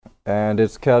and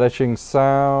it's catching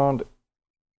sound,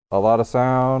 a lot of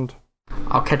sound.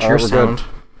 I'll catch your sound.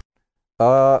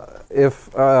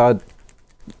 If I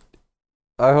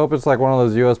hope it's like one of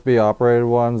those USB operated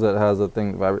ones that has a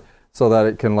thing so that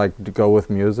it can like go with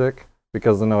music,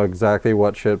 because I know exactly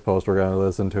what shitpost we're gonna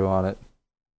listen to on it.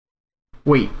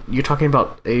 Wait, you're talking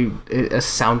about a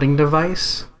sounding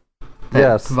device that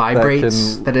yes,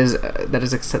 vibrates, that is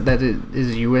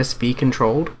USB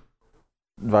controlled?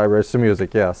 Vibrates to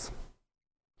music, yes.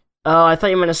 Oh, I thought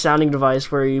you meant a sounding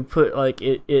device where you put like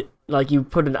it like you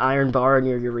put an iron bar in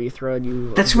your urethra and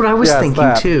you. That's what I was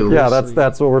thinking too. Yeah,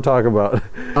 that's what we're talking about.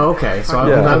 Okay, so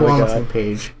I'm on the same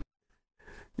page.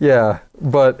 Yeah,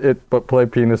 but play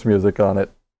penis music on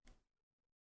it.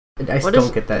 I still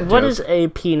don't get that joke. What is a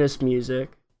penis music?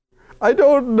 I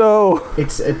don't know.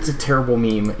 It's a terrible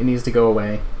meme. It needs to go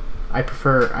away. I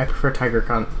prefer Tiger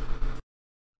Cunt.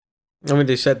 I mean,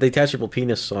 they said the Detachable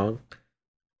Penis song,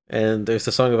 and there's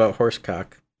the song about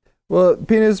horsecock. Well,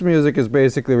 penis music is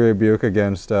basically a rebuke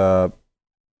against what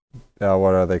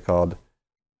are they called?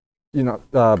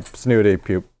 Snooty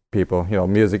people.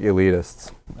 Music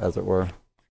elitists, as it were.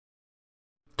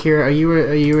 Kira, are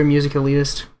you a music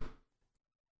elitist?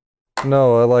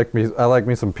 No, I like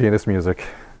me some penis music.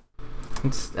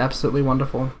 It's absolutely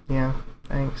wonderful. Yeah,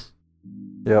 thanks.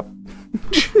 Yep.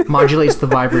 Modulates the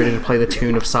vibrator to play the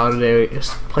tune of Solidarity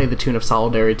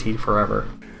Forever.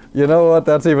 You know what?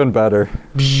 That's even better.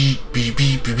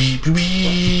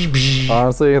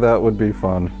 Honestly, that would be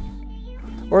fun.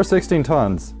 Or 16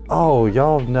 Tons. Oh,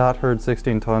 y'all have not heard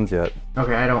 16 Tons yet.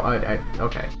 Okay,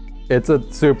 okay. It's a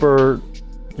super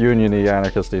union-y,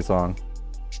 anarchist-y song.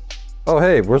 Oh,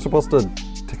 hey, we're supposed to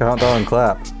count down and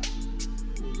clap.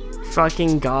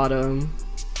 Fucking got him.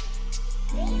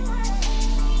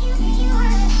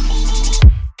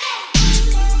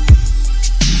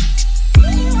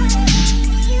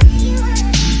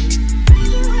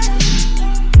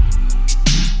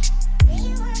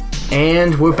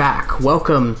 And we're back.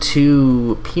 Welcome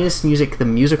to Penis Music the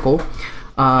Musical.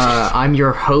 I'm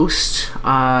your host,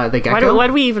 the Gecko. Why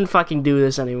do we even fucking do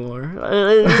this anymore?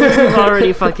 We've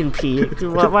already fucking peaked.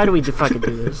 Why do we fucking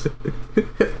do this?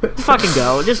 Fucking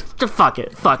go. Just fuck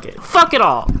it. Fuck it. Fuck it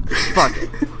all. Fuck it.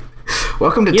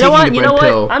 Welcome to Taking the Red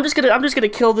Pill. I'm just gonna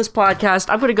kill this podcast.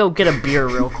 I'm gonna go get a beer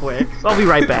real quick. I'll be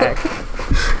right back.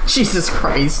 Jesus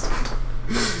Christ.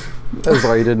 That's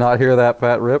why you did not hear that,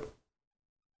 Fat Rip.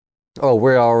 Oh,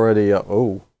 we're already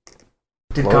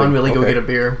Did Khan really go get a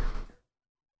beer?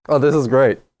 Oh, this is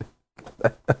great.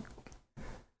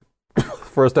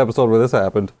 First episode where this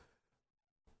happened.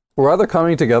 We're either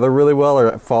coming together really well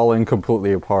or falling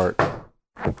completely apart.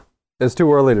 It's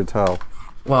too early to tell.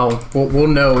 Well, we'll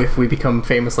know if we become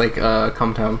famous like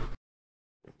Cumtown.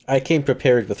 I came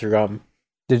prepared with rum.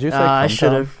 Did you say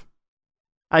Cumtown?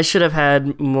 I should have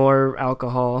had more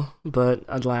alcohol, but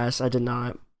alas, I did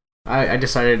not. I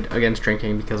decided against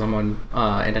drinking because I'm on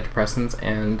antidepressants,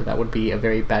 and that would be a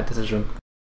very bad decision.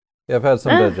 Yeah, I've had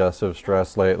some digestive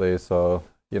stress lately, so,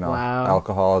 wow.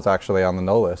 Alcohol is actually on the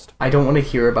no list. I don't want to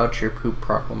hear about your poop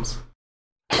problems.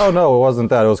 Oh, no, it wasn't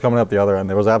that. It was coming up the other end.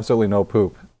 There was absolutely no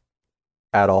poop.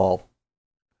 At all.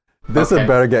 This had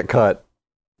better get cut.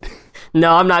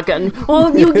 No, I'm not cutting.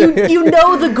 Well, you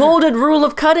know the golden rule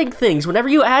of cutting things. Whenever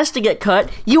you ask to get cut,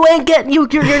 you're not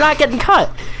getting cut.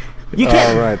 You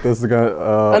can't. All right, this is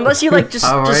gonna. Unless you just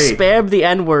spam the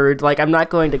N-word, I'm not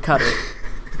going to cut it.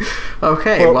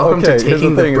 Okay, welcome to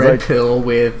Taking the Red Pill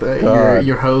with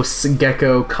your hosts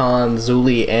Gecko, Khan,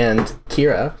 Zuli, and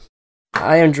Kira.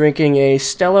 I am drinking a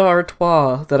Stella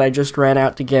Artois that I just ran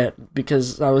out to get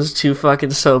because I was too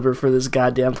fucking sober for this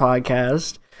goddamn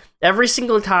podcast. Every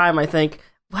single time I think,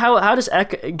 how does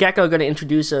Gecko going to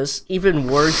introduce us even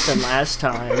worse than last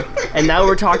time? And now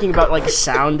we're talking about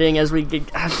sounding as we get...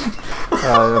 I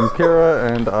am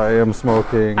Kira and I am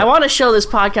smoking. I want to show this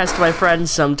podcast to my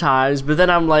friends sometimes, but then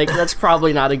I'm like, that's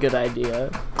probably not a good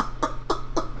idea.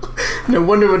 No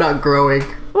wonder we're not growing.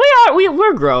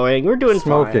 We're growing. We're doing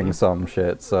smoking fine. Some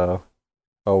shit, so...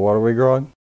 Oh, what are we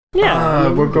growing?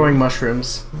 Yeah. We're growing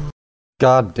mushrooms.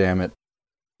 God damn it.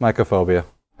 Mycophobia.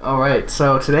 Alright,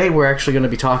 so today we're actually going to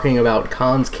be talking about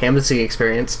Khan's canvassing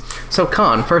experience. So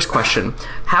Khan, first question.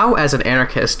 How, as an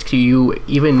anarchist, do you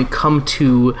even come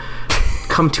to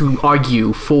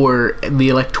argue for the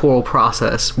electoral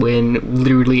process when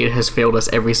literally it has failed us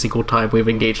every single time we've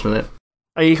engaged in it?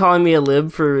 Are you calling me a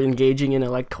lib for engaging in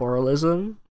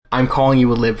electoralism? I'm calling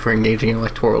you a lib for engaging in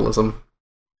electoralism.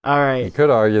 Alright. You could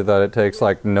argue that it takes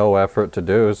no effort to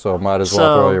do, so might as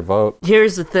well throw your vote.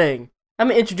 Here's the thing. I'm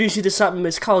going to introduce you to something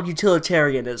that's called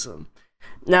utilitarianism.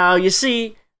 Now, you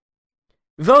see,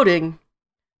 voting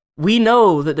we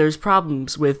know that there's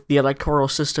problems with the electoral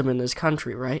system in this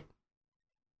country, right?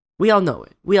 We all know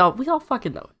it. We all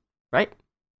fucking know it, right?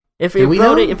 If Do we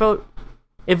voting, know?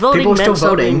 if voting People are meant still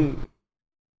something, voting.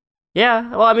 yeah.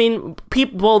 Well, I mean,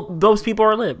 those people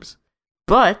are libs,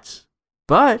 but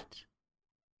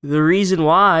the reason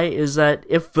why is that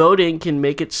if voting can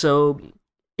make it so,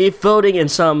 if voting in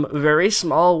some very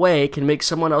small way can make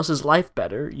someone else's life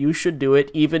better, you should do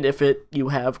it, even if you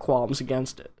have qualms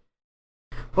against it.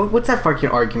 What's that fucking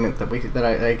argument that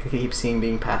I keep seeing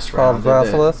being passed Called around?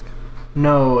 basilisk.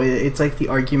 No, it's like the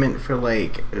argument for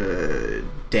like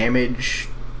damage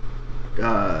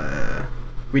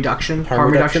reduction,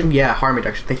 harm reduction. Yeah, harm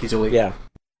reduction. Thank you, Zuli. Yeah.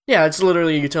 Yeah, it's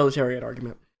literally a utilitarian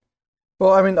argument.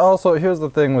 Well, I mean, also here's the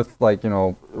thing with like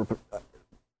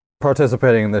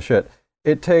participating in this shit.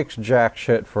 It takes jack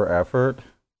shit for effort.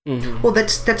 Mm-hmm. Well,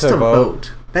 that's to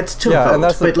vote. That's to vote. And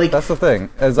that's the thing.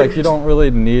 Is like you don't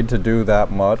really need to do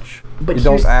that much. But you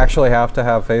don't actually have to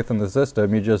have faith in the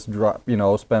system. You just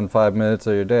spend 5 minutes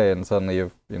of your day, and suddenly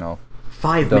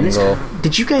 5 minutes.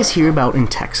 Did you guys hear about in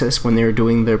Texas when they were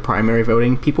doing their primary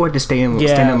voting? People had to stand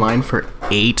in line for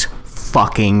 8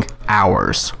 fucking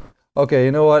hours. Okay,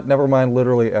 you know what? Never mind.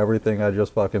 Literally everything I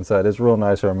just fucking said. It's real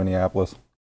nice here in Minneapolis.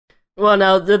 Well,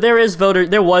 now there was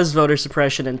voter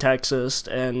suppression in Texas,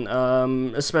 and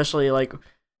especially like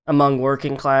among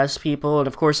working class people, and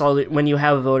of course, when you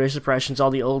have voter suppressions, all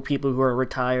the old people who are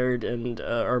retired and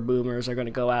are boomers are going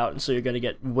to go out, and so you're going to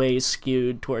get way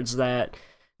skewed towards that.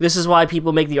 This is why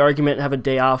people make the argument have a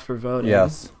day off for voting.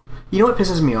 Yes. You know what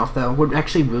pisses me off, though? What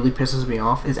actually really pisses me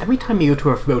off is every time you go to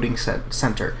a voting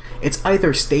center, it's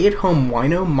either stay-at-home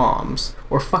wino moms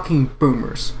or fucking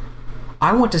boomers.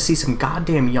 I want to see some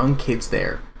goddamn young kids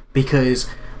there, because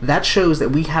that shows that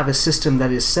we have a system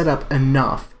that is set up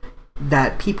enough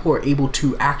that people are able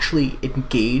to actually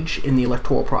engage in the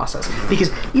electoral process.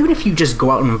 Because even if you just go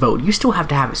out and vote, you still have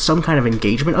to have some kind of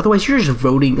engagement. Otherwise, you're just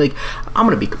voting. Like, I'm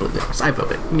going to be completely honest. I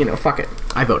voted. Fuck it.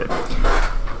 I voted.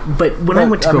 But when I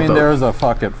went to go vote... there's a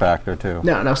fuck it factor, too.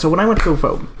 No. So when I went to go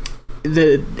vote, in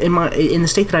the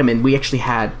state that I'm in, we actually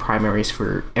had primaries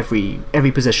for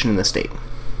every position in the state.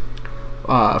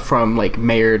 From, like,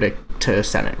 mayor to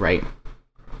Senate, right?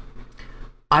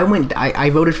 I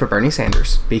voted for Bernie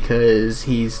Sanders because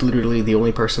he's literally the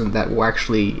only person that will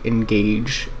actually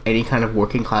engage any kind of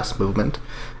working class movement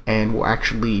and will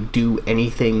actually do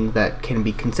anything that can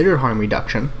be considered harm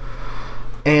reduction.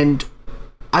 And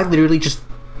I literally just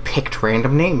picked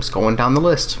random names going down the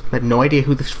list. I had no idea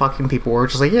who these fucking people were.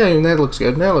 Just like, yeah, that looks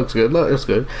good, that looks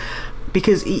good.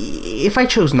 Because if I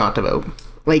chose not to vote,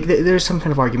 like, there's some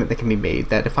kind of argument that can be made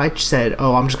that if I said,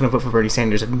 oh, I'm just going to vote for Bernie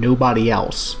Sanders and nobody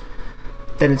else,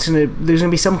 then there's gonna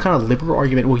be some kind of liberal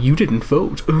argument. Well, you didn't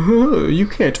vote. You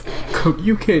can't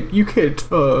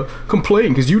complain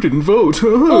because you didn't vote.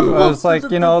 It's like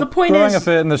the point throwing is, a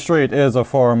fit in the street is a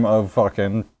form of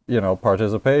fucking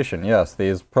participation. Yes,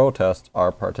 these protests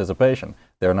are participation.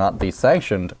 They're not the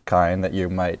sanctioned kind that you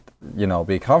might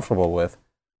be comfortable with,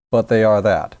 but they are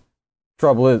that.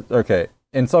 Trouble is, okay,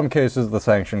 in some cases the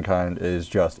sanctioned kind is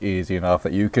just easy enough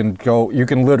that you can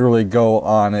literally go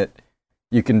on it.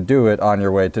 You can do it on your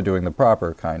way to doing the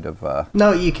proper kind of...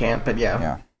 No, you can't, but yeah.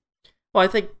 Yeah. Well, I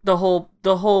think the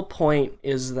whole point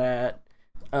is that...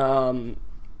 I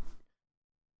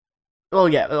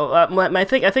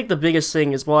think the biggest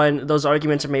thing is, one, those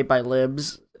arguments are made by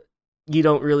libs. You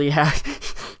don't really have...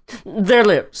 They're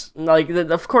libs. Like,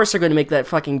 of course they're going to make that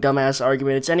fucking dumbass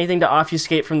argument. It's anything to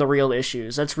obfuscate from the real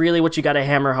issues. That's really what you gotta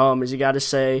hammer home, is you gotta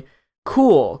say,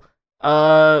 cool,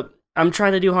 I'm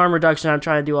trying to do harm reduction, I'm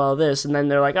trying to do all this, and then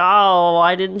they're like, oh,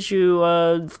 why didn't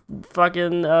you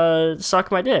fucking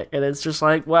suck my dick? And it's just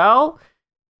like, well,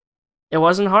 it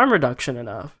wasn't harm reduction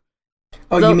enough.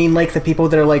 Oh, you mean like the people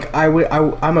that are like,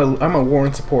 I'm a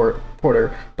Warren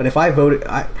supporter, but if I voted,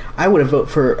 I would have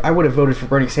voted for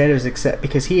Bernie Sanders, except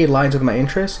because he aligns with my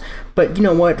interests. But you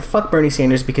know what? Fuck Bernie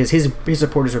Sanders because his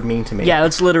supporters are mean to me. Yeah,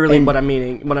 that's literally what I'm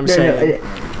meaning. What I'm saying.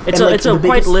 It's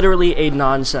quite literally a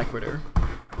non sequitur.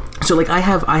 So like I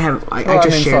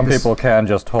some people can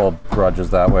just hold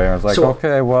grudges that way, and it's like,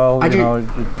 okay, well,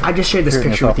 I just shared this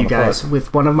picture with you guys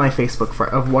with one of my Facebook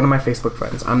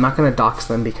friends. I'm not gonna dox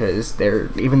them because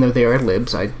even though they are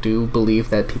libs, I do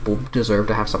believe that people deserve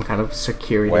to have some kind of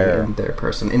security in their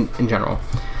person in general.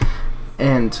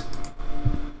 And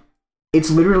it's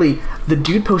literally the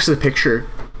dude posted a picture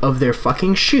of their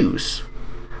fucking shoes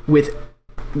with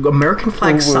American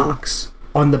flag socks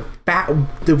on the back,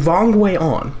 the wrong way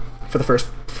on. For the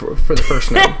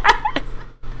first name.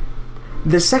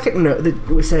 The second note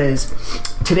that says,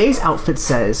 today's outfit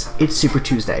says it's Super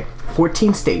Tuesday.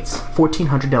 14 states,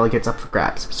 1,400 delegates up for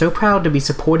grabs. So proud to be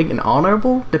supporting an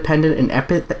honorable, dependent, and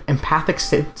empathic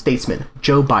statesman,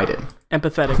 Joe Biden.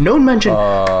 Empathetic. No mention.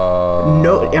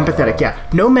 No empathetic. Yeah.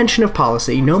 No mention of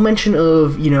policy. No mention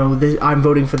of I'm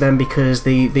voting for them because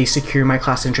they secure my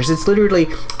class interests. It's literally,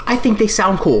 I think they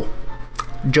sound cool.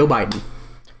 Joe Biden.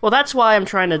 Well, that's why I'm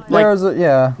trying to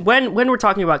when we're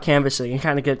talking about canvassing and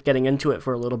kind of getting into it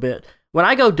for a little bit. When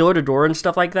I go door to door and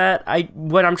stuff like that,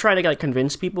 when I'm trying to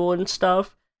convince people and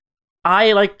stuff,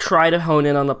 I try to hone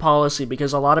in on the policy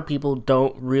because a lot of people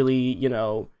don't really,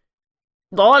 a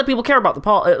lot of people care about the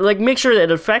policy, make sure that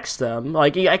it affects them. I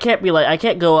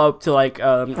can't go up to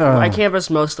I canvass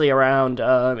mostly around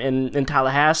in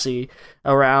Tallahassee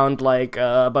around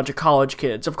a bunch of college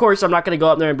kids. Of course, I'm not going to go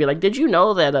up there and be like, did you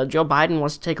know that Joe Biden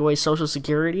wants to take away Social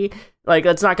Security?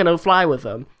 That's not going to fly with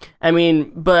them. I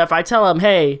mean, but if I tell them,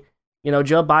 hey,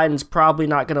 Joe Biden's probably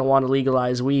not going to want to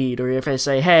legalize weed, or if I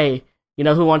say, hey,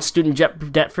 who wants student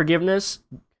debt forgiveness?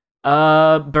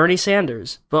 Bernie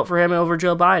Sanders. Vote for him over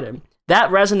Joe Biden.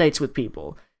 That resonates with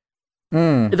people.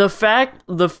 The fact,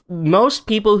 most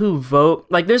people who vote,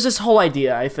 there's this whole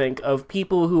idea, I think, of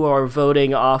people who are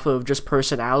voting off of just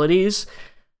personalities.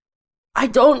 I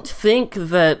don't think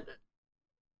that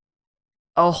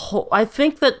I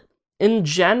think that in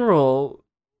general,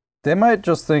 they might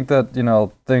just think that,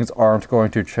 things aren't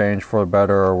going to change for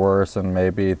better or worse, and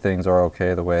maybe things are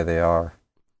okay the way they are.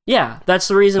 Yeah, that's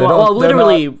the reason why. Well,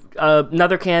 literally,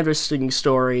 another canvassing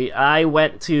story. I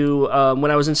went to, when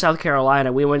I was in South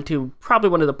Carolina, we went to probably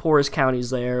one of the poorest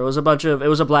counties there. It was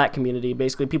a black community,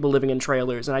 basically people living in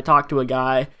trailers. And I talked to a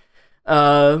guy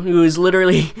who was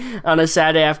literally on a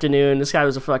Saturday afternoon. This guy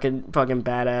was a fucking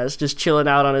badass, just chilling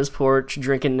out on his porch,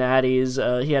 drinking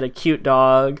natties. He had a cute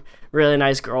dog, really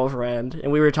nice girlfriend.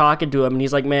 And we were talking to him, and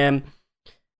he's like, man,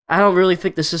 I don't really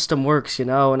think the system works,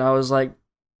 And I was like,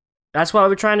 that's why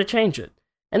we're trying to change it.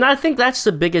 And I think that's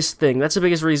the biggest thing. That's the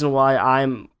biggest reason why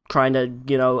I'm trying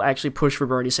to, actually push for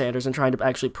Bernie Sanders and trying to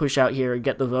actually push out here and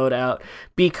get the vote out.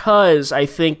 Because I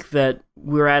think that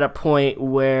we're at a point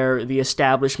where the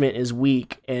establishment is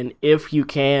weak. And if you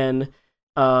can,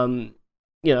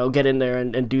 get in there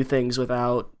and do things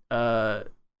without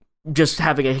just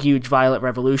having a huge violent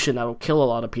revolution that'll kill a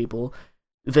lot of people,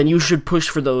 then you should push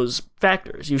for those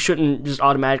factors. You shouldn't just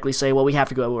automatically say, well, we have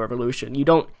to go to a revolution. You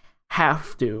don't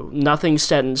have to. Nothing's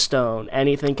set in stone.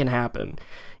 Anything can happen.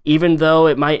 Even though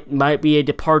it might be a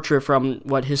departure from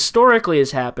what historically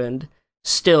has happened,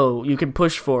 still, you can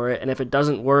push for it, and if it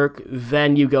doesn't work,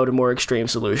 then you go to more extreme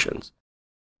solutions.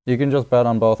 You can just bet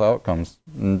on both outcomes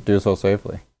and do so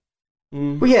safely.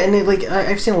 Well, yeah, and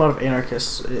I've seen a lot of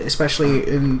anarchists, especially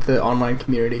in the online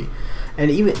community,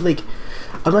 and even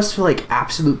unless they're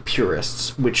absolute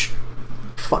purists, which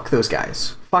fuck those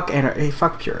guys, fuck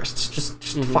purists,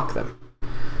 just fuck them.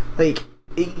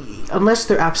 Unless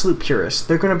they're absolute purists,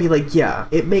 they're gonna be yeah,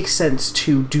 it makes sense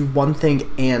to do one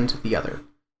thing and the other,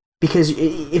 because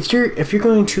if you're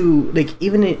going to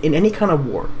even in any kind of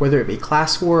war, whether it be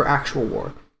class war or actual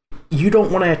war, you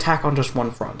don't want to attack on just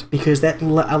one front, because that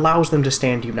allows them to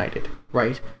stand united,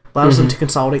 right? Allows them to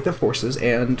consolidate their forces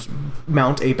and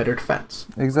mount a better defense.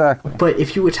 Exactly. But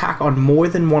if you attack on more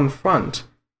than one front,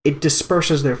 it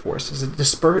disperses their forces.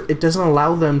 It doesn't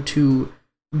allow them to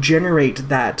generate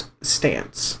that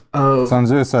stance of... Sun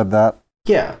Tzu said that.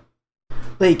 Yeah.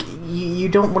 You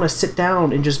don't want to sit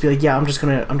down and just be yeah, I'm just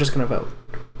gonna vote.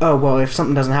 Oh, well, if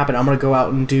something doesn't happen, I'm gonna go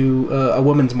out and do a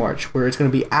women's march where it's gonna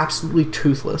be absolutely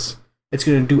toothless. It's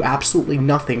gonna do absolutely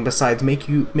nothing besides make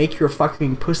your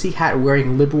fucking pussy hat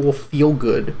wearing liberal feel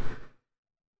good,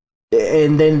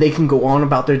 and then they can go on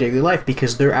about their daily life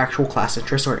because their actual class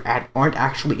interests aren't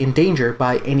actually in danger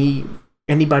by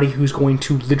anybody who's going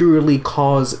to literally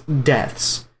cause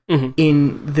deaths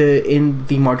in the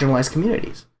marginalized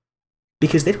communities,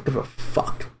 because they don't give a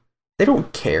fuck. They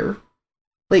don't care.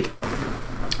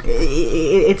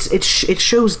 It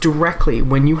shows directly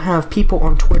when you have people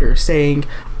on Twitter saying,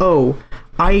 "Oh,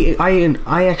 I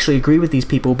actually agree with these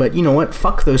people, but you know what?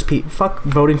 Fuck those people. Fuck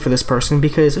voting for this person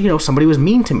because somebody was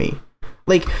mean to me."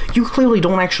 You clearly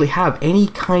don't actually have any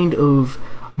kind of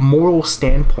moral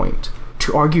standpoint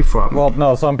to argue from. Well,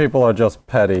 no, some people are just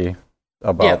petty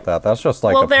about that. That's just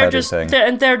a petty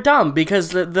thing. They're dumb because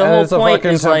the whole point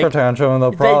is temper tantrum, and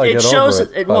they'll probably get over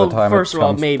it by the time first of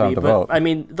all, maybe, time to but vote. I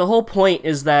mean, the whole point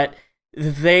is that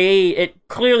it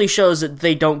clearly shows that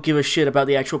they don't give a shit about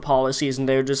the actual policies, and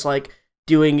they're just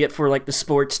doing it for the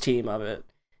sports team of it.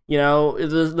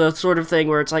 The sort of thing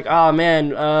where it's oh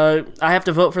man, I have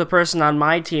to vote for the person on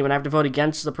my team, and I have to vote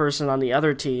against the person on the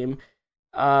other team.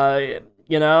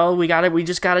 we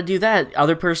just gotta do that.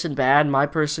 Other person bad, my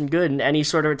person good, and any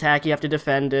sort of attack you have to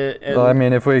defend it. And Well, I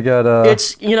mean, if we get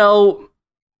it's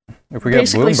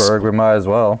basically Bloomberg, we might as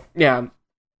well. yeah,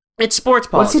 it's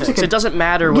sports Well, it seems politics. like It doesn't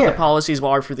matter what Yeah. the policies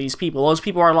are for these people. Those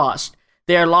people are lost.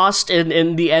 They are lost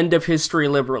in the end of history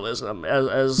liberalism,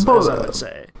 as I would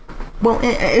say. Well,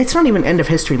 it's not even end of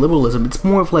history liberalism. It's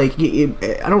more of like,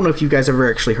 I don't know if you guys ever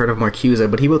actually heard of Marcuse,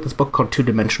 but he wrote this book called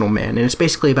Two-Dimensional Man, and it's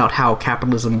basically about how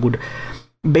capitalism would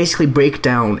basically break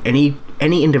down any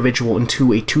individual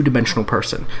into a two-dimensional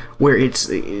person, where it's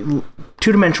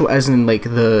two-dimensional as in like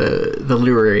the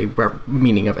literary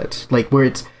meaning of it, like where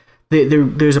it's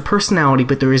there's a personality,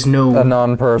 but there is no A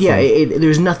non-person. Yeah,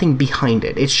 there's nothing behind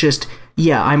it. It's just,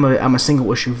 yeah, I'm a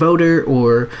single issue voter,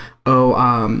 or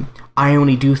I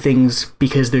only do things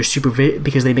because they're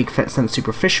because they make sense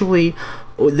superficially.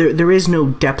 Or there is no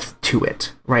depth to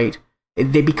it, right?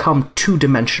 They become two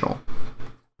dimensional.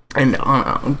 And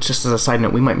just as a side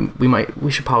note,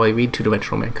 we should probably read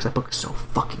Two-Dimensional Man, because that book is so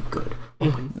fucking good. Oh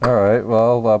my god. All right,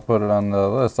 well, I'll put it on the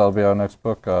list. That'll be our next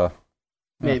book.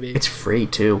 Maybe. It's free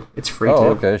too. Oh,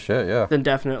 okay, shit, yeah. Then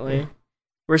definitely.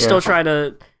 We're still trying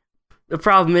to. The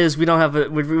problem is we don't have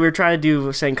we're trying to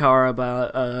do Sankara,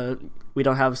 but we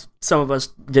don't have. Some of us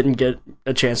didn't get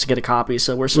a chance to get a copy,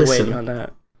 so we're still waiting on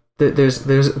that.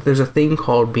 There's a thing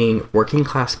called being working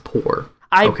class poor.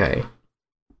 Okay.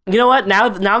 You know what? Now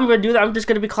I'm gonna do that. I'm just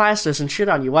gonna be classist and shit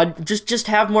on you. Why just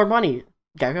have more money,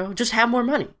 Gecko? Just have more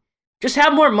money. Just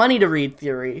have more money to read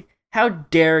theory. How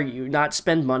dare you not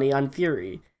spend money on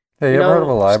theory? Hey, you ever heard of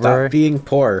a library? Stop being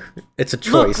poor. It's a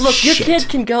choice. Look, your kid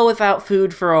can go without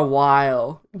food for a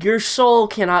while. Your soul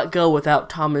cannot go without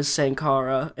Thomas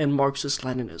Sankara and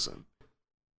Marxist-Leninism.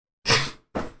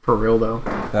 For real though.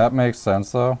 That makes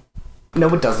sense, though. No,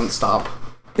 it doesn't. Stop.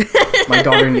 My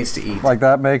daughter needs to eat. Like,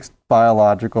 that makes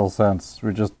biological sense.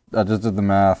 I just did the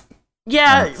math.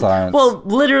 Yeah, Science. well,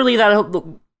 literally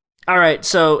that. All right,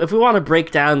 so if we want to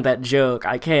break down that joke,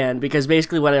 I can, because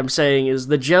basically what I'm saying is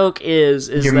the joke is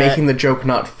You're that making the joke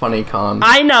not funny, Con.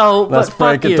 I know, Let's but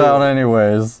break fuck it you. down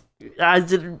anyways.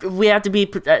 We have to be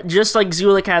just like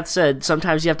Zulikath said.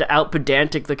 Sometimes you have to out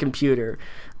pedantic the computer.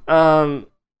 The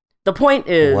point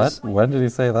is, What? When did he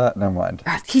say that? Never mind.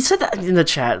 he said that in the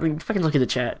chat. Fucking look at the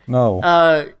chat.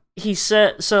 No. He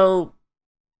said so.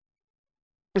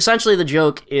 Essentially, the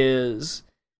joke is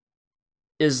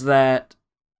that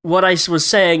what I was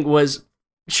saying was,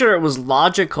 sure, it was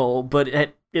logical, but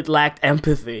it lacked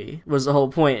empathy. Was the whole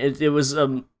point? It was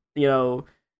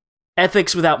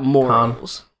ethics without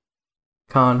morals.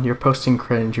 Con, you're posting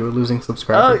cringe. You were losing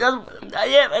subscribers. I'm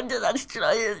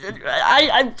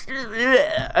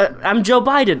Joe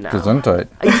Biden now. Gesundheit.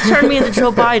 You turned me into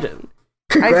Joe Biden.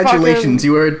 Congratulations,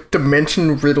 you are a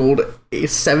dimension-riddled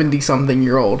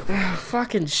 70-something-year-old.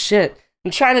 Fucking shit.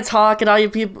 I'm trying to talk, and all you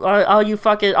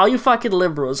fucking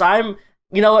liberals. I'm,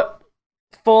 you know what?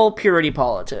 Full purity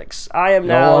politics. I am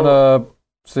now. You want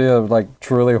to see a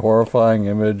truly horrifying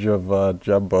image of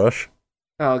Jeb Bush?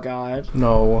 Oh God.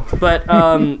 No. But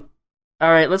all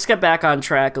right, let's get back on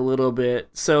track a little bit.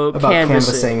 So About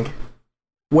canvassing.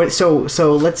 What? So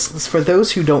let's for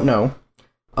those who don't know,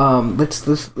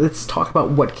 let's talk about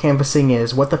what canvassing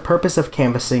is, what the purpose of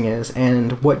canvassing is,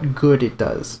 and what good it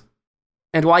does.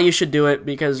 And why you should do it,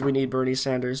 because we need Bernie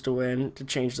Sanders to win to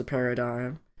change the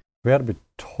paradigm. We had to be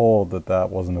told that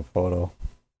wasn't a photo.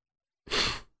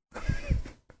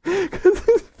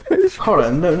 Hold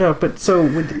on, no, but so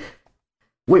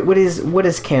what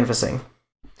is canvassing?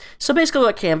 So basically,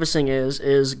 what canvassing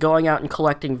is going out and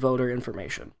collecting voter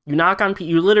information. You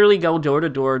you literally go door to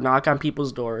door, knock on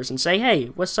people's doors, and say, "Hey,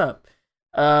 what's up?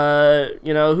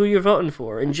 Who you're voting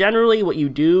for." And generally, what you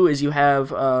do is you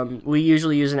have we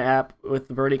usually use an app with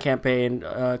the Bernie campaign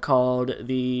called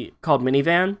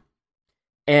Minivan.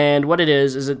 And what it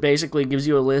is it basically gives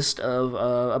you a list of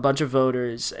a bunch of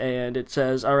voters, and it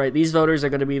says, all right, these voters are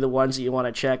going to be the ones that you want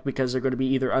to check because they're going to be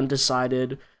either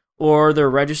undecided or they're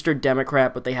registered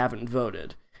Democrat but they haven't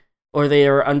voted, or they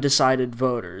are undecided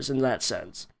voters in that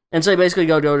sense. And so you basically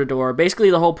go door to door. Basically,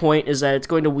 the whole point is that it's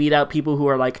going to weed out people who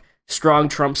are like strong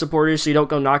Trump supporters, so you don't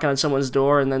go knocking on someone's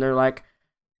door and then they're like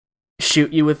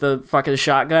shoot you with a fucking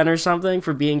shotgun or something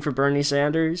for being for Bernie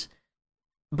Sanders.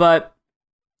 But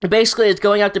basically, it's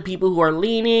going out to people who are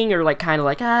leaning or kind of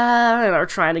and are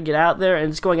trying to get out there, and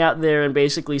it's going out there and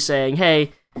basically saying,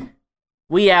 hey,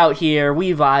 we out here,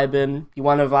 we vibing, you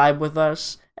want to vibe with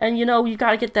us? And you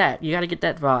gotta get that. You gotta get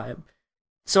that vibe.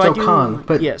 So I do. Con,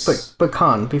 yes. but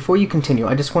Con, before you continue,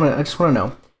 I just wanna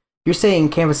know. You're saying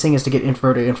canvassing is to get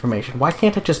voter information. Why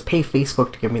can't I just pay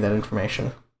Facebook to give me that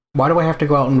information? Why do I have to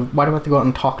go out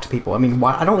and talk to people? I mean,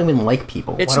 why? I don't even like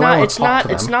people. It's why do I not. wanna It's talk not.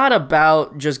 to It's them? not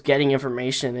about just getting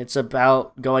information. It's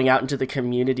about going out into the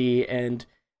community and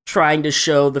trying to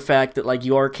show the fact that like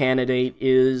your candidate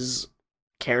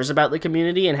cares about the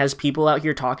community and has people out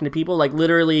here talking to people. Like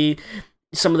literally,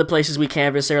 some of the places we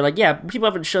canvass, they're like, yeah, people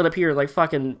haven't showed up here like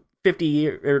fucking 50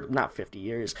 years, or not 50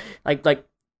 years, like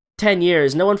 10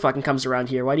 years. No one fucking comes around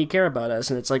here. Why do you care about us?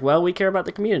 And it's like, well, we care about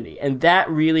the community, and that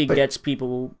really gets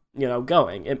people,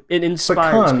 going. It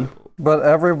inspires Con, people. But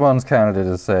everyone's candidate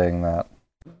is saying that.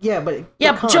 Yeah, but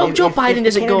Yeah, Con, Joe Biden the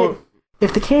isn't going.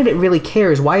 If the candidate really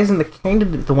cares, why isn't the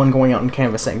candidate the one going out and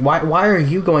canvassing? Why are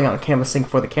you going out and canvassing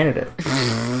for the candidate?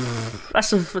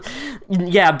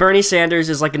 Yeah, Bernie Sanders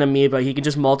is like an amoeba. He can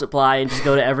just multiply and just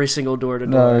go to every single door to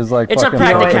door. No, he's like It's a fucking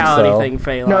practicality Excel. thing,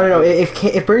 Phelan. No.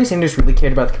 If Bernie Sanders really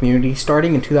cared about the community,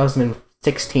 starting in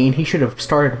 2016, he should have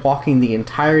started walking the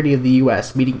entirety of the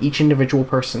U.S., meeting each individual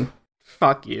person.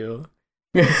 Fuck you.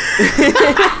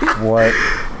 What?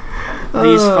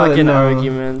 These fucking no.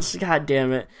 arguments. God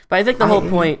damn it. But I think the whole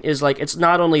point is, like, it's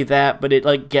not only that, but it,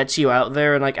 like, gets you out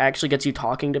there and, like, actually gets you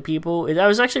talking to people. That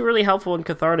was actually really helpful and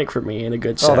cathartic for me in a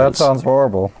good sense. Oh, that sounds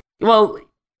horrible. Well,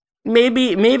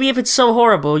 maybe if it's so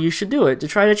horrible, you should do it to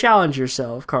try to challenge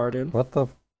yourself, Cardin. What the?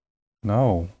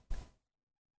 No.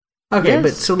 Okay, Yes.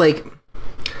 but so, like,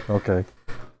 Okay.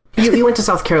 you went to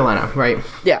South Carolina, right?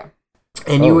 Yeah.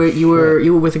 And Oh, you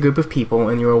were with a group of people,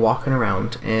 and you were walking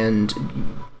around, and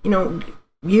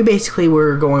you basically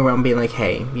were going around being like,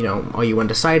 hey, are you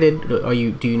undecided?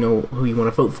 Do you know who you want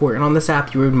to vote for? And on this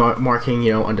app, you were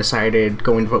marking, undecided,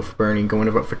 going to vote for Bernie, going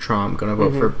to vote for Trump, going to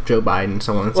vote for Joe Biden,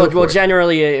 so on and so forth. Well,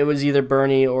 generally it was either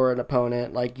Bernie or an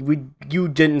opponent. Like you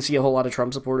didn't see a whole lot of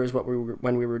Trump supporters like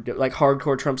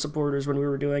hardcore Trump supporters when we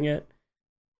were doing it.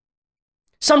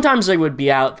 Sometimes they would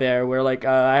be out there where, like,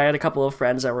 I had a couple of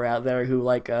friends that were out there who,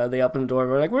 like, they opened the door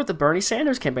and were like, we're at the Bernie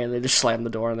Sanders campaign. And they just slammed the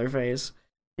door in their face.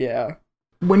 Yeah.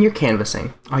 When you're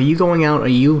canvassing, are you going out, are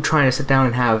you trying to sit down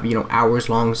and have,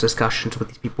 hours-long discussions with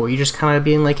these people? Or are you just kind of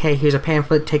being like, hey, here's a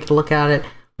pamphlet, take a look at it.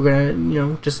 We're going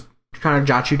to, just trying to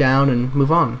jot you down and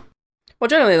move on? Well,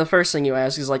 generally the first thing you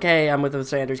ask is, like, hey, I'm with the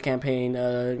Sanders campaign.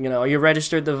 Are you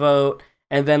registered to vote?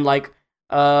 And then, like,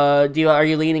 are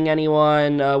you leaning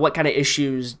anyone? What kind of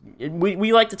issues?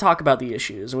 We like to talk about the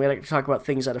issues, and we like to talk about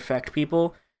things that affect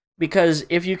people, because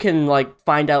if you can, like,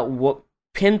 find out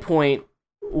pinpoint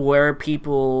where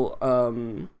people,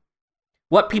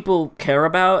 what people care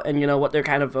about, and what they're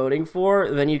kind of voting for,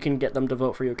 then you can get them to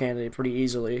vote for your candidate pretty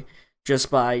easily,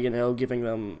 just by giving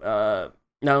them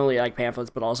not only like pamphlets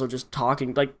but also just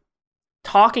talking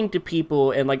to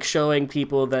people and like showing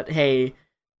people that, hey,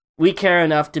 we care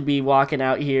enough to be walking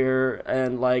out here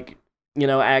and, like,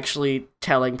 actually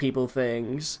telling people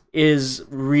things is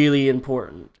really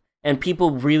important. And people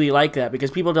really like that,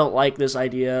 because people don't like this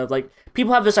idea of, like,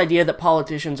 people have this idea that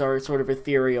politicians are sort of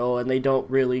ethereal and they don't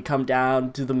really come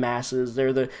down to the masses.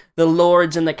 They're the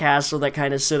lords in the castle that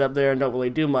kind of sit up there and don't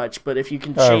really do much. But if you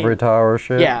can change... Ivory Tower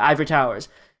shit. Yeah, Ivory Towers.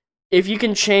 If you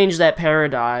can change that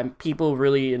paradigm, people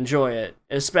really enjoy it.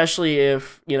 Especially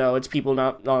if, it's people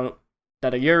not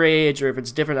that are your age, or if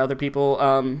it's different other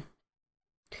people.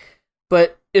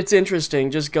 But it's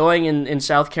interesting, just going in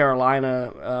South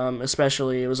Carolina,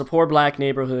 especially. It was a poor black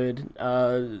neighborhood.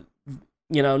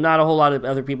 Not a whole lot of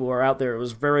other people were out there. It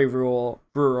was very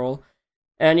rural.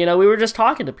 And, we were just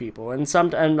talking to people. And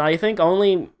I think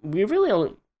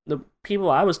the people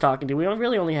I was talking to, we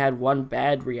really only had one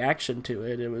bad reaction to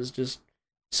it. It was just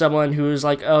someone who was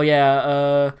like, oh,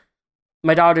 yeah,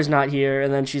 my daughter's not here.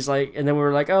 And then she's like, and then we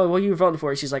were like, oh, well, you were voting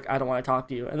for it. She's like, I don't want to talk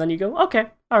to you. And then you go, okay,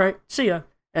 all right, see ya.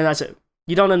 And that's it.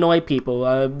 You don't annoy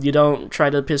people. You don't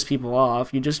try to piss people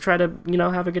off. You just try to,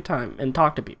 have a good time and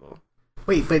talk to people.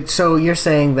 Wait, but so you're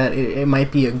saying that it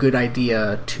might be a good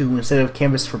idea to, instead of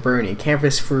canvass for Bernie,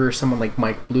 canvass for someone like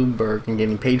Mike Bloomberg and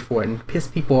getting paid for it, and piss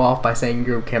people off by saying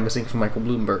you're canvassing for Michael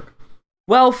Bloomberg?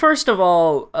 Well, first of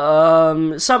all,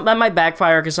 that might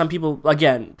backfire, because some people,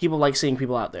 again, people like seeing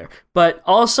people out there. But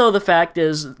also the fact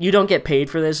is, you don't get paid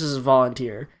for this as a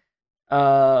volunteer.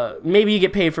 Maybe you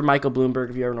get paid for Michael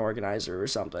Bloomberg if you're an organizer or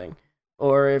something,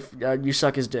 or if you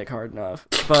suck his dick hard enough.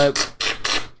 But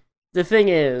the thing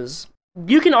is,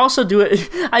 you can also do it.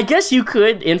 I guess you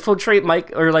could infiltrate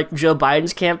Joe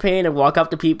Biden's campaign and walk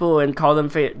up to people and call them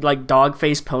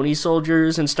dog-faced pony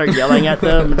soldiers and start yelling at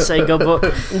them and say go vote,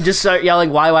 and just start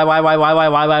yelling why.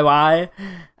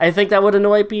 I think that would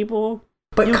annoy people.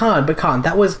 But Con,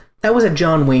 that was a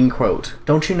John Wayne quote.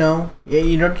 Don't you know? Don't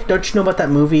you know about that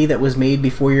movie that was made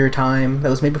before your time? That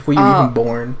was made before you were even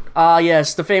born.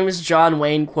 Yes, the famous John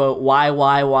Wayne quote, why.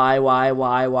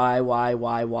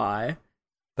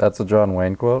 That's a John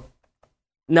Wayne quote?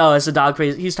 No, it's a dog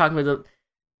face. He's talking about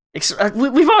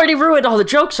we've already ruined all the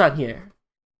jokes on here.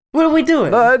 What are we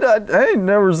doing? No, I ain't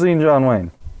never seen John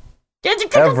Wayne.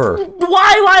 Ever.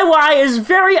 Why is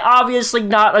very obviously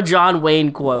not a John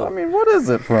Wayne quote. I mean, what is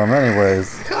it from,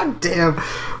 anyways? God damn,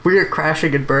 we are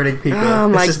crashing and burning people. Oh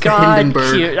my this is god, the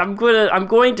Hindenburg. Q, I'm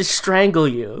going to strangle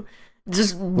you.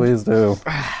 Just Please do.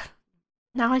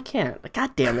 now I can't.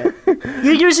 God damn it!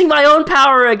 You're using my own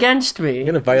power against me. You're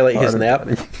gonna violate his nap.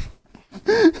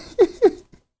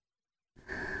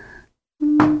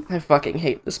 I fucking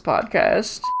hate this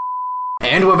podcast.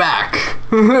 And we're back.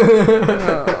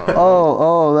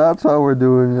 Oh, that's how we're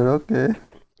doing it. Okay.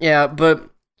 Yeah, but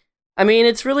I mean,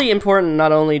 it's really important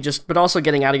not only but also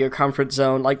getting out of your comfort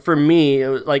zone. Like for me, it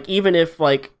was, like even if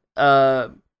like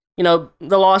the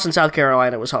loss in South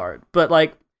Carolina was hard, but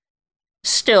like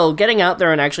still getting out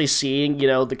there and actually seeing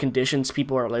the conditions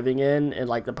people are living in and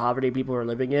like the poverty people are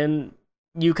living in,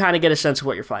 you kind of get a sense of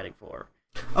what you're fighting for.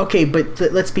 Okay, but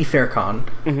let's be fair, Con.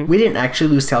 Mm-hmm. We didn't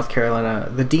actually lose South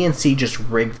Carolina. The DNC just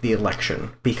rigged the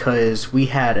election because we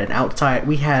had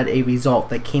a result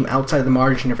that came outside the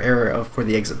margin of error for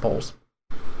the exit polls.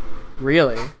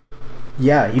 Really?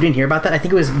 Yeah, you didn't hear about that? I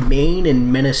think it was Maine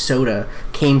and Minnesota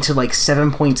came to like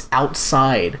 7 points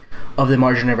outside of the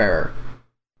margin of error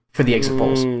for the exit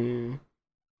polls.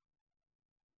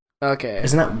 Okay.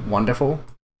 Isn't that wonderful?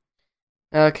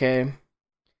 Okay.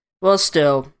 Well,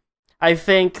 still, I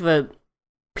think that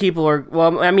people are.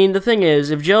 Well, I mean, the thing is,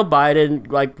 if Joe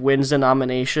Biden like wins the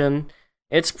nomination,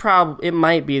 it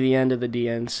might be the end of the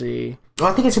DNC.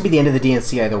 Well, I think it's gonna be the end of the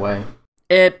DNC either way.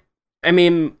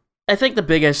 I think the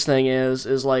biggest thing is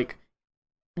like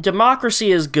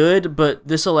democracy is good, but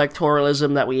this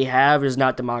electoralism that we have is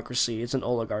not democracy; it's an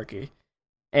oligarchy,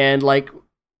 and like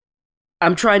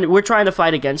we're trying to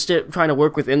fight against it, trying to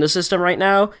work within the system right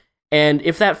now. And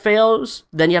if that fails,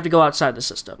 then you have to go outside the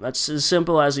system. That's as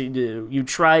simple as you do.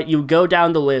 You go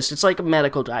down the list. It's like a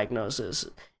medical diagnosis.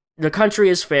 The country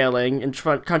is failing, and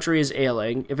the country is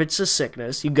ailing. If it's a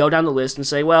sickness, you go down the list and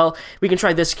say, well, we can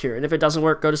try this cure. And if it doesn't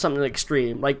work, go to something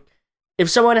extreme. Like, if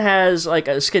someone has, like,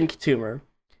 a skin tumor,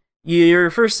 your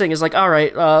first thing is like, all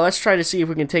right, let's try to see if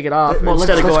we can take it off. Well,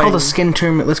 let's call the skin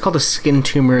tumor. Let's call the skin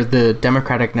tumor the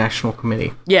Democratic National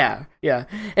Committee. Yeah.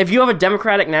 If you have a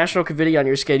Democratic National Committee on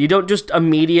your skin, you don't just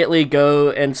immediately go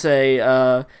and say,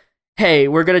 "Hey,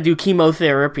 we're gonna do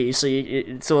chemotherapy," so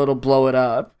it'll blow it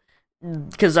up,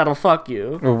 because that'll fuck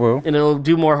you, and it'll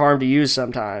do more harm to you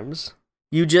sometimes.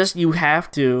 You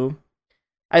have to.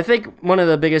 I think one of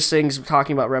the biggest things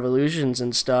talking about revolutions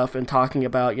and stuff and talking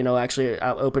about, actually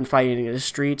open fighting in the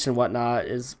streets and whatnot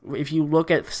is if you look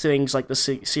at things like the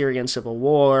Syrian civil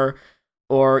war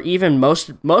or even most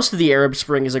of the Arab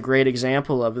Spring is a great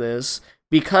example of this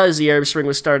because the Arab Spring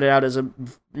was started out as a,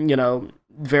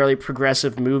 very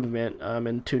progressive movement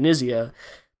in Tunisia.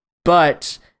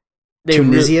 But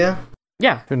Tunisia?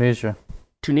 Yeah.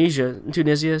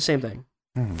 Tunisia, same thing.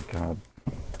 Oh, God.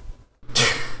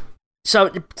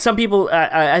 So some people,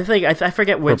 I think I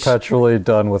forget which. Perpetually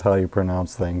done with how you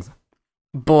pronounce things.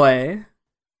 Boy.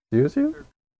 Excuse you?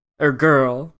 Or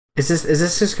girl. Is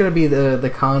this just gonna be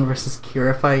the Khan versus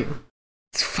Kira fight?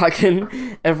 It's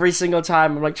fucking every single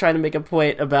time I'm like trying to make a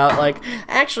point about like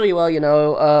actually,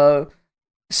 well,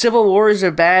 civil wars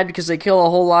are bad because they kill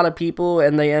a whole lot of people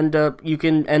and you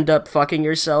can end up fucking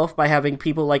yourself by having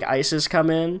people like ISIS come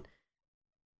in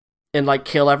and like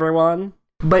kill everyone.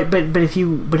 But if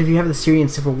you have the Syrian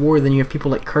civil war, then you have people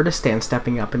like Kurdistan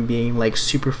stepping up and being like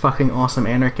super fucking awesome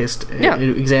anarchist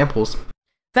examples.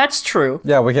 That's true.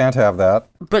 Yeah, we can't have that.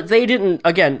 But they didn't.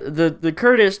 Again, the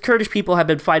Kurdish people have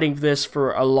been fighting this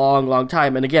for a long, long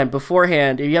time. And again,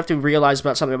 beforehand, you have to realize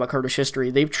about something about Kurdish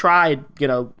history. They've tried,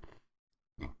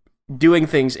 doing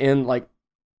things in like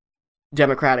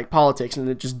democratic politics, and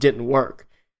it just didn't work.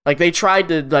 Like, they tried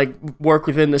to, like, work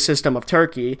within the system of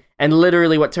Turkey, and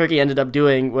literally what Turkey ended up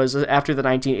doing was, after the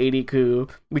 1980 coup,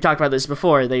 we talked about this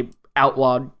before, they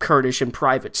outlawed Kurdish in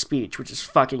private speech, which is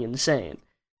fucking insane.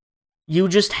 You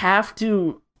just have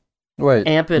to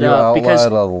amp it up, because... Wait,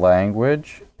 you outlawed a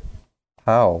language?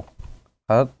 How?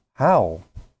 How?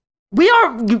 We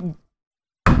are...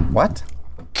 What?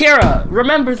 Kira,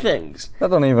 remember things.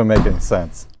 That doesn't even make any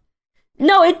sense.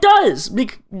 No, it does.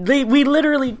 We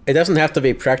literally... It doesn't have to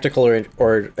be practical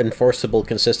or enforceable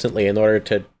consistently in order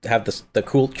to have the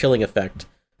cool chilling effect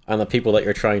on the people that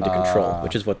you're trying to control,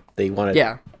 which is what they wanted.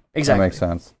 Yeah, exactly. That makes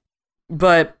sense.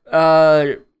 But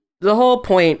the whole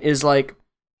point is, like,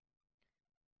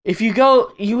 if you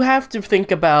go... You have to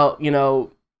think about,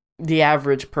 the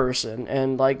average person.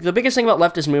 And like the biggest thing about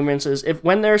leftist movements is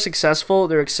when they're successful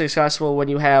when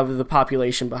you have the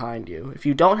population behind you. If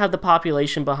you don't have the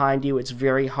population behind you, it's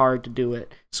very hard to do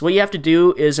it. So what you have to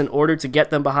do is, in order to get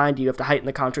them behind you, you have to heighten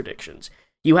the contradictions.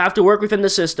 You have to work within the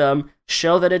system,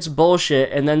 show that it's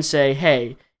bullshit, and then say,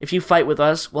 hey, if you fight with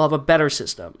us, we'll have a better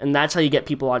system. And that's how you get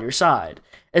people on your side.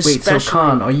 Wait, so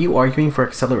Khan, are you arguing for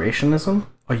accelerationism?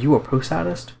 Are you a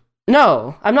pro-sadist?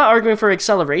 No, I'm not arguing for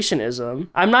accelerationism.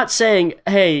 I'm not saying,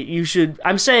 hey, you should...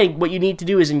 I'm saying what you need to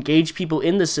do is engage people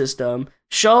in the system,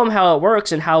 show them how it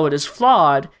works and how it is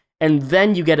flawed, and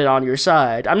then you get it on your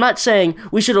side. I'm not saying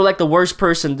we should elect the worst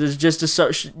person just to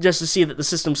see that the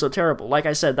system's so terrible. Like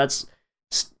I said, that's,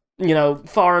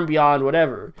 far and beyond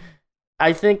whatever.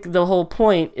 I think the whole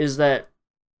point is that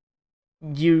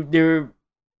you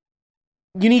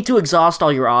need to exhaust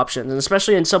all your options, and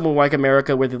especially in somewhere like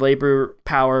America where the labor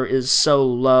power is so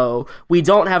low, we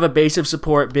don't have a base of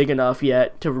support big enough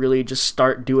yet to really just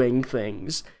start doing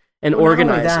things and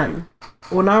organizing.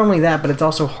 Not only that, but it's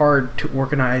also hard to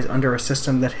organize under a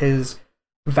system that has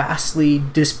vastly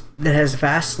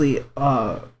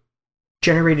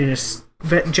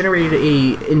generated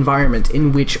a environment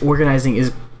in which organizing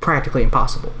is practically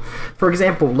impossible. For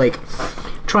example, like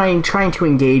trying to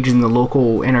engage in the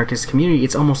local anarchist community,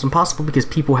 it's almost impossible because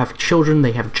people have children,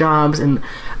 they have jobs, and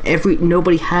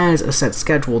nobody has a set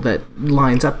schedule that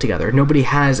lines up together. Nobody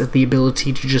has the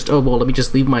ability to just, let me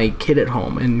just leave my kid at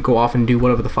home and go off and do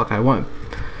whatever the fuck I want.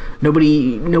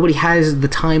 Nobody has the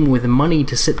time with the money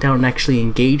to sit down and actually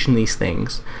engage in these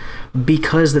things,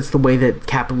 because that's the way that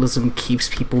capitalism keeps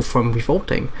people from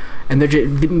revolting, and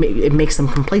it makes them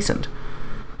complacent.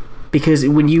 Because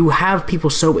when you have people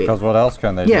so... Because what else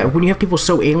can they do? Yeah, when you have people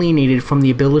so alienated from the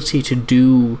ability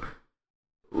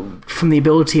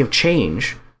of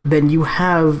change, then you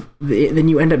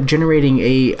end up generating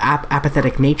a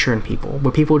apathetic nature in people,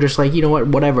 where people are just like, you know what,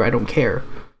 whatever, I don't care.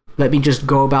 Let me just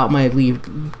go about my leave.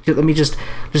 Let me just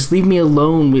leave me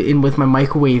alone with my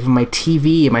microwave and my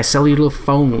TV and my cellular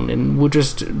phone, and we'll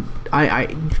just...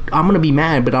 I'm gonna be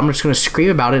mad, but I'm just gonna scream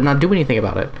about it and not do anything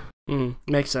about it.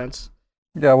 Makes sense.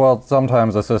 Yeah, well,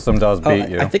 sometimes the system does beat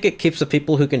you. I think it keeps the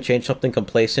people who can change something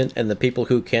complacent, and the people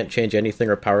who can't change anything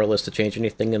are powerless to change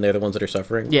anything, and they're the ones that are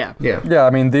suffering. Yeah. Yeah, I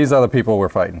mean, these are the people we're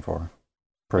fighting for,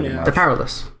 pretty much. They're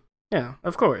powerless. Yeah,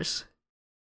 of course.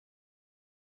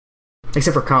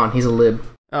 Except for Khan, he's a lib.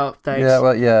 Oh, thanks. Yeah,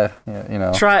 well, yeah,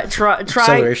 Try.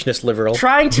 Accelerationist liberal.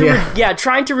 Trying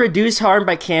to reduce harm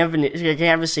by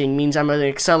canvassing means I'm an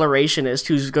accelerationist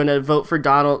who's gonna vote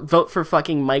for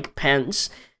fucking Mike Pence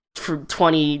for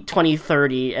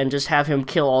 2030 and just have him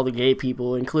kill all the gay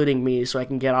people, including me, so I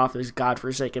can get off this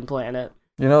godforsaken planet.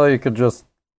 You could just,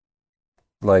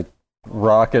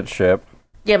 rocket ship.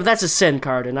 Yeah, but that's a sin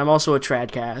card, and I'm also a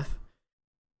tradcath.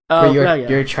 Wait, you're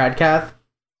a tradcath?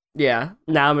 Yeah,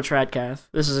 now I'm a tradcath.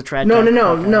 This is a tradcath.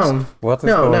 No. What's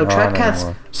going on tradcaths.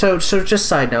 anymore? So just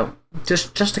side note,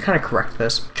 just to kind of correct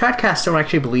this, tradcaths don't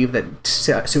actually believe that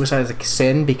suicide is a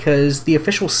sin, because the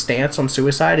official stance on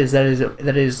suicide is that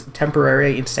it is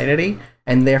temporary insanity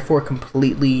and therefore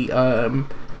completely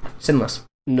sinless.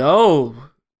 No,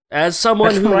 as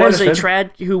someone who was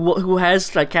who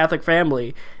has a Catholic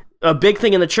family, a big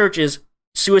thing in the church is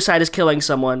suicide is killing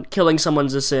someone. Killing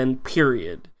someone's a sin.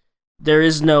 Period. There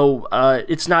is no,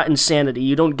 it's not insanity.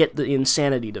 You don't get the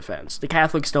insanity defense. The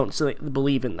Catholics don't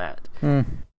believe in that.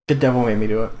 The devil made me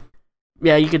do it.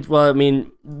 Yeah, you could, well, I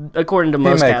mean, according to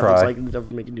most Catholics, the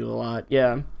devil made you do a lot,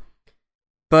 yeah.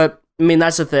 But, I mean,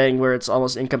 that's the thing where it's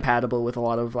almost incompatible with a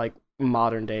lot of,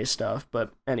 modern day stuff.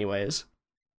 But anyways,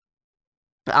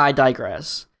 I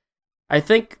digress. I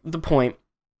think the point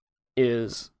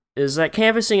is that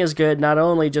canvassing is good, not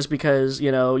only just because,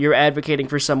 you're advocating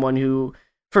for someone who...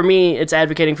 For me, it's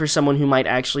advocating for someone who might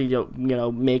actually,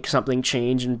 make something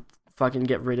change and fucking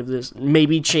get rid of this.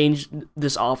 Maybe change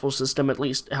this awful system, at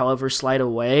least however slight a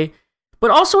way. But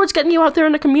also, it's getting you out there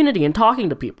in the community and talking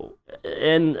to people.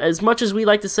 And as much as we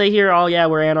like to say here, oh yeah,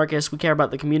 we're anarchists, we care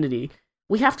about the community,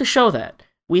 we have to show that.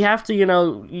 We have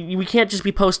to, we can't just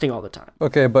be posting all the time.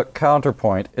 Okay, but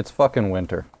counterpoint, it's fucking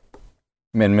winter.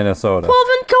 In Minnesota. Well,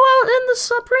 then go out in the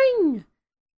spring.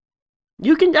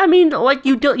 You can,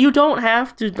 you don't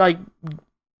have to,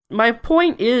 my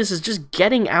point is just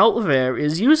getting out there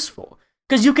is useful.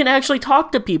 Because you can actually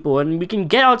talk to people, and we can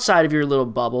get outside of your little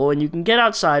bubble, and you can get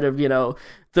outside of,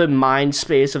 the mind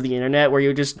space of the internet where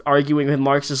you're just arguing with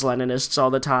Marxist-Leninists all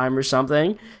the time or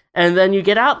something, and then you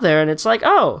get out there, and it's like,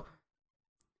 oh,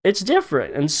 it's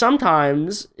different. And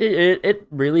sometimes it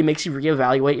really makes you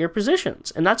reevaluate your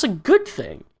positions, and that's a good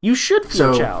thing. You should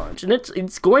feel challenged, and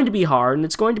it's going to be hard, and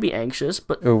it's going to be anxious,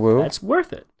 but that's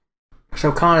worth it.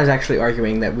 So Khan is actually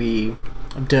arguing that we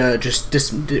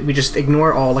just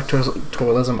ignore all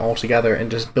electoralism altogether and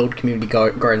just build community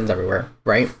gardens everywhere,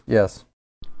 right? Yes.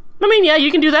 I mean, yeah,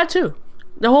 you can do that too.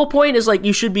 The whole point is, like,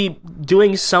 you should be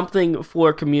doing something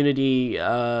for community,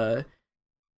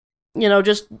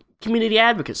 just community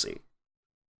advocacy.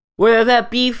 Whether that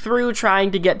be through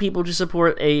trying to get people to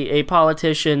support a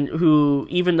politician who,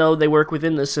 even though they work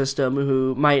within the system,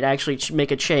 who might actually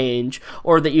make a change,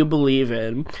 or that you believe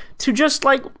in, to just,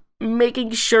 like,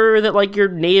 making sure that, like, your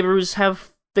neighbors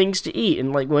have things to eat,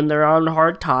 and, like, when they're on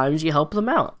hard times, you help them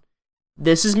out.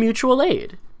 This is mutual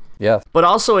aid. Yes. But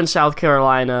also in South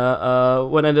Carolina,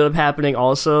 what ended up happening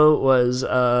also was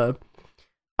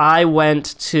I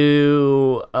went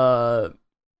to,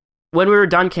 when we were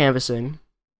done canvassing,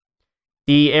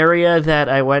 the area that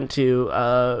I went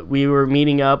to, we were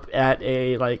meeting up at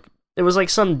it was like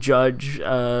some judge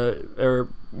or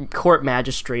court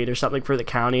magistrate or something for the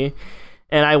county,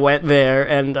 and I went there,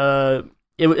 and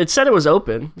it said it was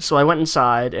open, so I went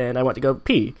inside, and I went to go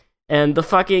pee, and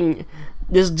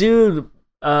this dude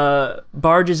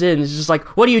barges in, is just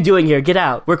like, "What are you doing here? Get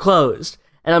out, we're closed."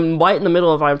 And I'm right in the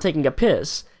middle of, I'm taking a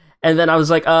piss, and then I was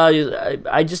like,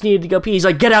 I just needed to go pee. He's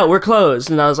like, "Get out, we're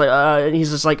closed." And I was like, and he's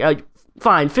just like,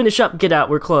 "Fine, finish up, get out,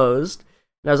 we're closed."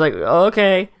 And I was like, "Oh,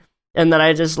 okay." And then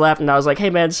I just left, and I was like, "Hey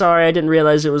man, sorry, I didn't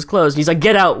realize it was closed." And he's like,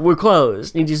 "Get out, we're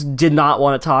closed." And he just did not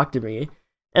want to talk to me.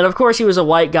 And of course he was a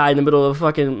white guy in the middle of a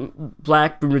fucking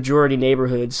black majority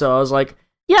neighborhood, so I was like,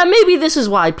 yeah, maybe this is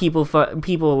why people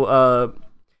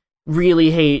really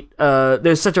hate,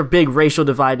 there's such a big racial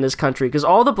divide in this country, because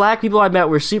all the black people I met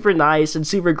were super nice and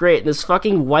super great, and this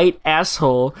fucking white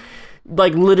asshole,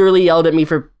 like, literally yelled at me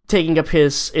for taking a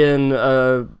piss in,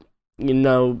 a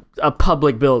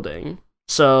public building.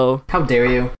 So... How dare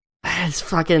you? It's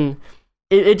fucking...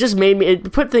 It just made me...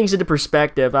 It put things into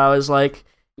perspective. I was like,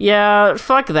 yeah,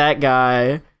 fuck that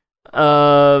guy.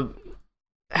 But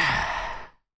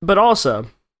also...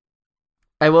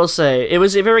 I will say, it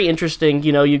was very interesting,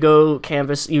 you go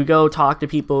canvass, you go talk to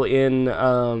people in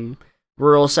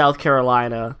rural South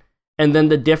Carolina, and then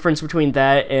the difference between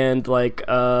that and, like,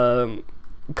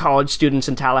 college students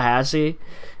in Tallahassee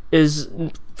is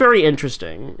very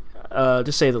interesting,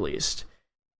 to say the least.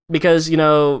 Because,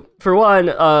 for one,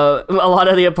 a lot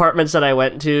of the apartments that I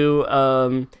went to,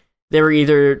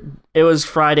 it was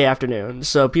Friday afternoon,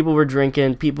 so people were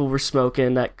drinking, people were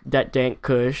smoking that dank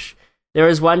kush. There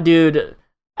was one dude...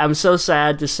 I'm so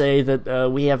sad to say that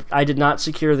I did not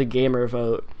secure the gamer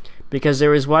vote, because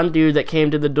there was one dude that came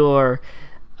to the door.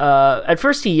 At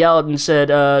first he yelled and said,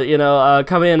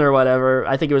 come in or whatever.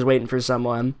 I think he was waiting for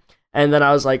someone. And then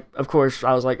I was like,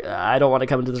 I don't want to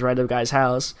come into this random guy's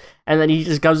house. And then he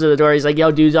just comes to the door. He's like, "Yo,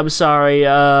 dudes, I'm sorry.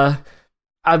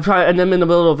 and I'm in the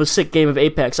middle of a sick game of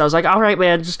Apex." I was like, "All right,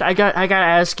 man, I gotta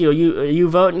ask you, you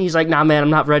vote?" And he's like, "Nah, man, I'm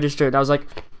not registered." And I was like,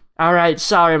 "All right,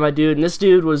 sorry, my dude." And this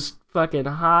dude was fucking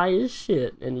high as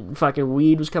shit, and fucking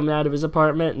weed was coming out of his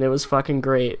apartment, and it was fucking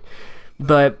great.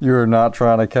 But you were not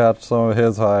trying to catch some of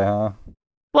his high, huh?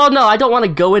 Well, no, I don't want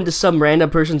to go into some random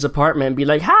person's apartment and be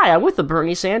like, "Hi, I'm with the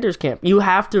Bernie Sanders camp." You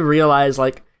have to realize,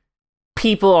 like,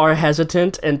 people are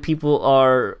hesitant, and people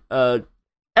are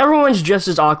everyone's just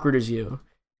as awkward as you.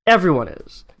 Everyone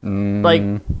is. Like,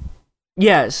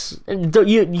 yes,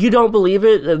 you don't believe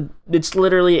it. It's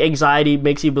literally anxiety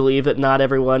makes you believe that not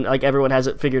everyone has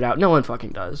it figured out. No one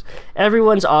fucking does.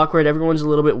 Everyone's awkward. Everyone's a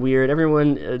little bit weird.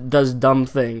 Everyone does dumb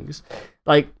things.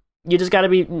 Like, you just gotta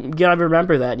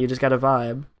remember that. And you just gotta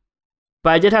vibe.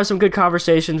 But I did have some good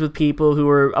conversations with people who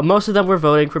were most of them were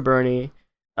voting for Bernie.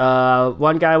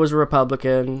 One guy was a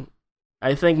Republican.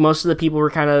 I think most of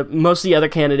the other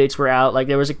candidates were out. Like,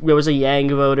 there was a Yang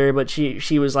voter, but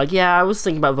she was like, "Yeah, I was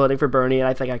thinking about voting for Bernie," and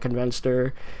I think I convinced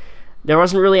her. There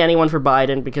wasn't really anyone for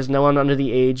Biden, because no one under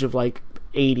the age of, like,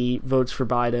 80 votes for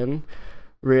Biden,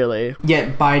 really.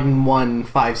 Yet Biden won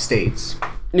 5 states.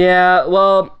 Yeah,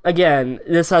 well, again,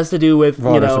 this has to do with,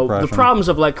 Voter the problems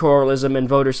of electoralism and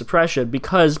voter suppression,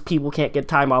 because people can't get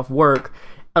time off work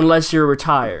unless you're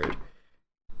retired.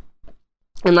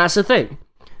 And that's the thing.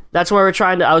 That's why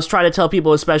I was trying to tell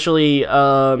people, especially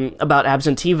about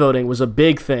absentee voting was a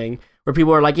big thing, where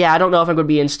people were like, "Yeah, I don't know if I'm going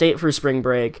to be in state for spring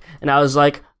break." And I was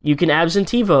like, you can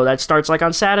absentee vote. That starts, like,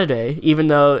 on Saturday,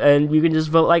 and you can just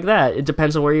vote like that. It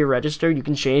depends on where you're registered. You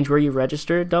can change where you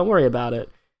registered. Don't worry about it.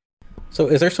 So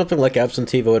is there something like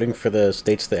absentee voting for the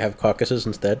states that have caucuses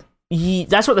instead?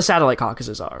 That's what the satellite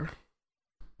caucuses are.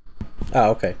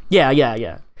 Oh, okay.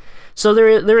 Yeah. So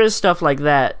there is stuff like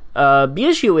that. The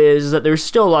issue is that there's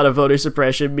still a lot of voter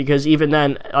suppression, because even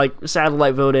then, like,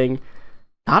 satellite voting,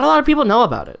 not a lot of people know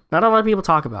about it. Not a lot of people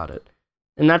talk about it.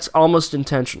 And that's almost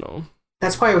intentional.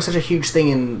 that's why it was such a huge thing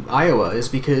in Iowa, is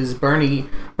because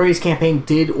Bernie's campaign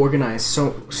did organize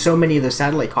so many of the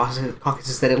satellite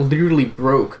caucuses that it literally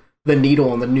broke the needle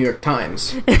on the New York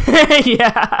Times.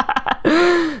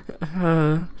 Yeah.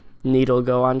 Needle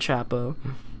go on Chapo.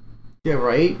 Yeah,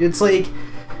 right. It's like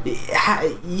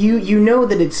you know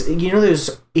that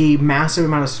there's a massive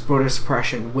amount of voter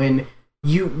suppression when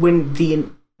the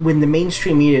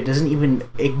mainstream media doesn't even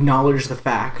acknowledge the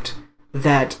fact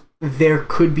that there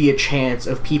could be a chance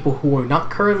of people who are not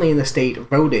currently in the state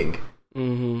voting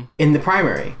in the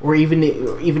primary or even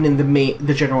in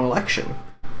the general election.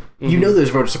 You know there's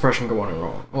voter suppression going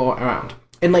around.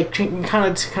 And like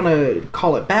kind of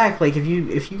call it back, like if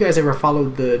you guys ever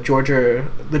followed the Georgia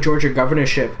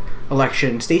governorship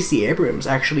election, Stacey Abrams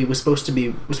actually was supposed to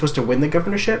win the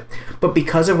governorship, but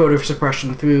because of voter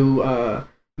suppression through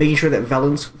making sure that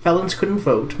felons couldn't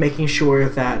vote, making sure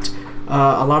that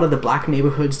a lot of the black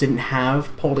neighborhoods didn't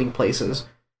have polling places,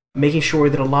 making sure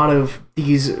that a lot of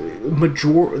these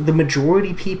the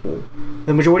majority people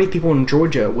in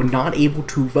Georgia were not able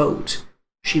to vote,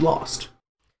 she lost.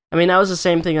 I mean, that was the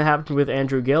same thing that happened with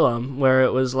Andrew Gillum, where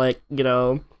it was like, you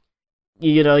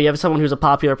have someone who's a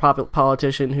popular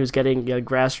politician who's getting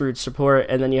grassroots support,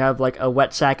 and then you have like a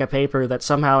wet sack of paper that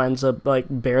somehow ends up like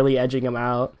barely edging him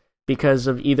out because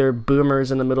of either boomers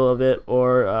in the middle of it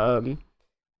or,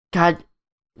 God,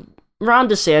 Ron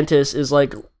DeSantis is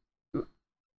like,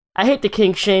 I hate to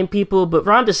kink shame people, but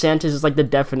Ron DeSantis is like the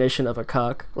definition of a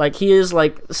cuck. Like, he is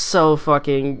like so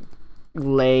fucking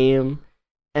lame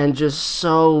and just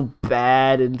so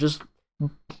bad and just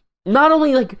not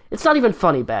only like, it's not even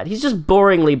funny bad, he's just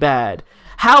boringly bad.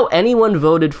 How anyone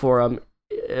voted for him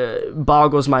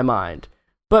boggles my mind,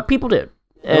 but people did.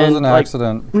 It was an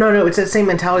accident. No, it's that same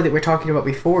mentality that we are talking about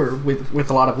before with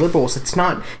a lot of liberals. It's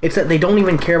that they don't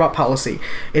even care about policy.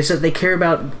 It's that they care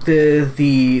about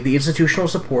the institutional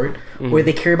support, or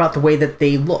they care about the way that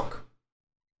they look.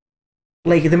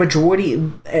 Like the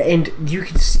majority, and you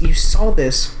saw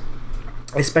this.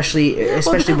 Especially when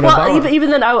Obama. Even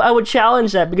then, I would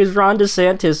challenge that, because Ron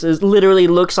DeSantis literally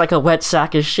looks like a wet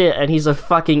sack of shit, and he's a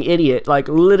fucking idiot. Like,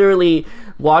 literally,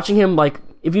 watching him, like,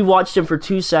 if you watched him for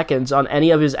 2 seconds on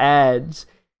any of his ads,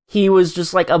 he was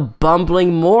just like a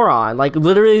bumbling moron. Like,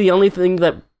 literally, the only thing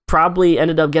that probably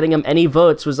ended up getting him any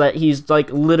votes was that he's,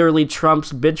 like, literally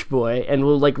Trump's bitch boy and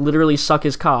will, like, literally suck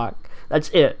his cock. That's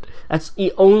it. That's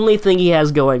the only thing he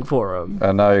has going for him.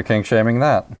 And now you're kink shaming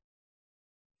that.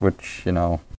 Which,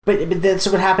 But that's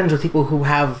what happens with people who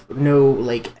have no,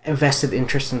 like, vested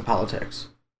interest in politics,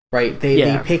 right?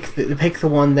 They pick the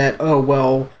one that, oh,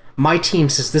 well, my team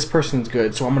says this person's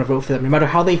good, so I'm going to vote for them, no matter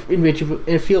how they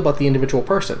feel about the individual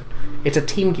person. It's a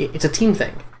team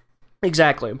thing.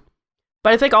 Exactly.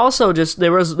 But I think also just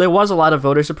there was a lot of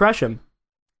voter suppression,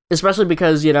 especially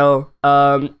because,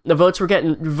 the votes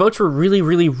were really,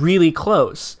 really, really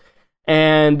close.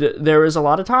 And there was a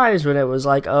lot of times when it was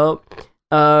like,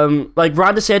 like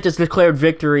Ron DeSantis declared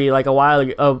victory like a while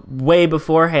ago, way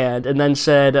beforehand, and then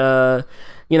said, I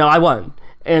won.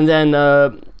 And then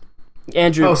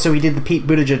Andrew. Oh, so he did the Pete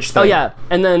Buttigieg thing. Oh yeah,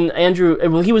 and then Andrew.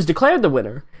 Well, he was declared the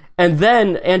winner, and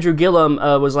then Andrew Gillum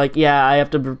was like, "Yeah, I have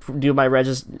to do my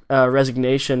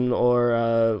resignation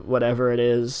or whatever it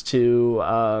is to.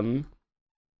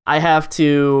 I have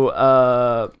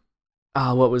to."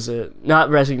 What was it? Not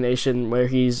resignation, where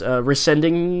he's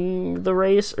rescinding the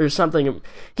race or something.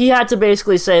 He had to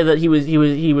basically say that he was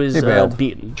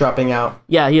beaten, dropping out.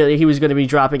 Yeah, he was going to be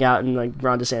dropping out, and like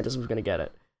Ron DeSantis was going to get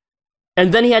it.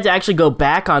 And then he had to actually go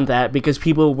back on that because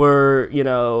people were,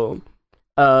 saying,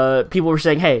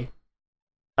 "Hey,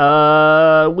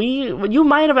 you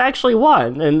might have actually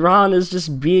won," and Ron is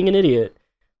just being an idiot.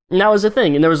 And that was the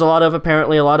thing. And there was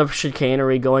apparently a lot of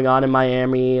chicanery going on in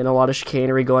Miami, and a lot of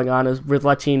chicanery going on with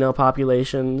Latino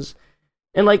populations.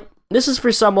 And, like, this is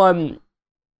for someone,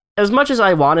 as much as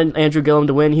I wanted Andrew Gillum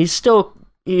to win, he still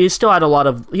had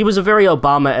he was a very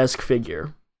Obama-esque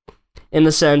figure. In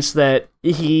the sense that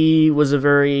he was a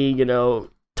very,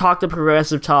 talk the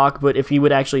progressive talk, but if he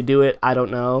would actually do it, I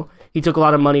don't know. He took a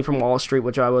lot of money from Wall Street,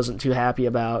 which I wasn't too happy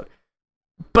about.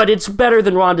 But it's better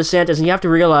than Ron DeSantis, and you have to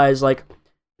realize, like,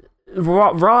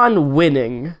 Ron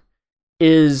winning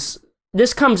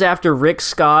this comes after Rick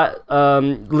Scott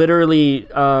literally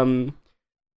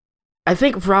I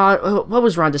think what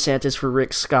was Ron DeSantis for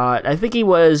Rick Scott? I think he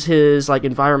was his like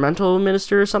environmental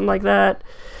minister or something like that.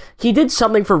 He did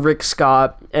something for Rick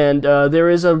Scott, and there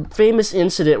is a famous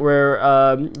incident where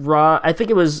I think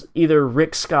it was either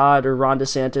Rick Scott or Ron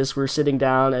DeSantis were sitting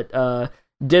down at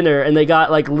dinner, and they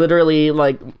got like literally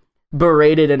like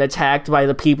berated and attacked by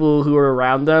the people who were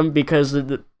around them because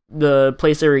the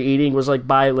place they were eating was like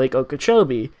by Lake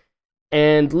Okeechobee,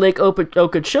 and Lake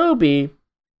Okeechobee,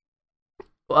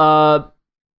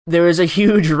 there was a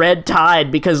huge red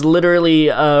tide because literally,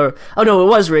 it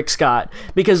was Rick Scott,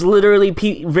 because literally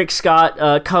Rick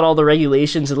Scott cut all the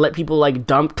regulations and let people like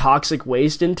dump toxic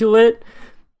waste into it,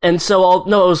 and so it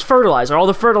was fertilizer. All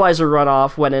the fertilizer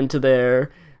runoff went into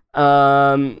there,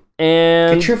 and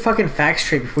get your fucking facts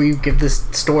straight before you give this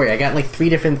story. I got like 3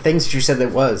 different things that you said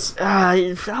that was.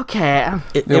 Okay.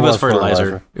 It was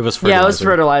fertilizer. It was fertilizer. Yeah, it was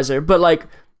fertilizer, but like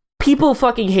people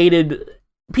fucking hated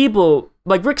people.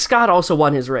 Like, Rick Scott also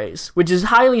won his race, which is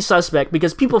highly suspect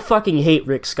because people fucking hate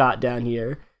Rick Scott down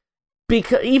here.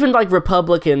 Because even, like,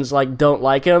 Republicans, like, don't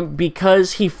like him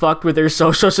because he fucked with their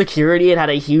Social Security and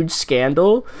had a huge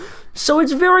scandal. So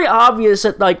it's very obvious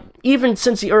that, like, even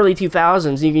since the early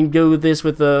 2000s, you can do this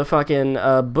with the fucking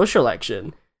Bush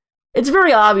election. It's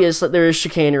very obvious that there is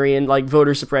chicanery and, like,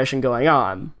 voter suppression going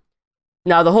on.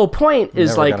 Now, the whole point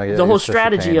is, like, the whole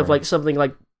strategy of, like, something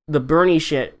like the Bernie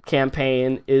shit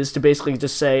campaign is to basically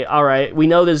just say, all right, we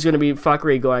know there's going to be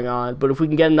fuckery going on, but if we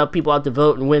can get enough people out to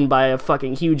vote and win by a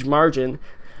fucking huge margin,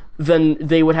 then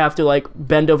they would have to, like,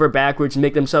 bend over backwards and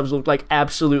make themselves look like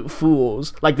absolute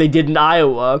fools, like they did in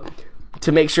Iowa,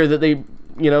 to make sure that they,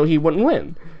 he wouldn't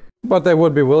win. But they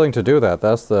would be willing to do that.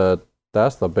 That's the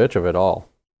bitch of it all.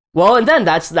 Well, and then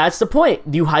that's the point.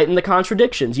 You heighten the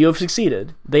contradictions. You have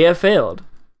succeeded. They have failed.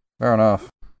 Fair enough.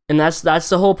 And that's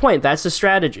the whole point. That's the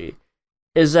strategy.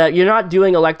 Is that you're not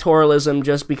doing electoralism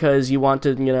just because you want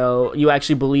to, you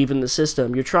actually believe in the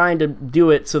system. You're trying to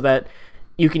do it so that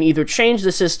you can either change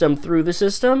the system through the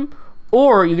system,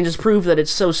 or you can just prove that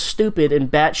it's so stupid and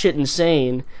batshit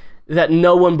insane that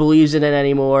no one believes in it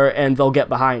anymore and they'll get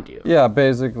behind you. Yeah,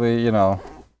 basically,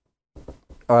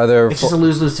 it's just a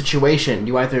lose-lose situation.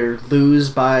 You either lose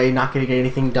by not getting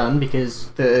anything done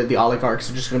because the oligarchs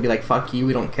are just going to be like, fuck you,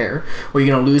 we don't care, or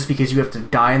you're going to lose because you have to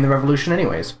die in the revolution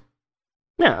anyways.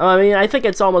 Yeah, I mean, I think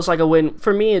it's almost like a win.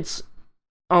 For me, it's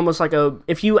almost like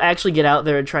if you actually get out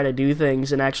there and try to do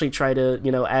things and actually try to,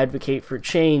 advocate for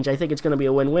change, I think it's going to be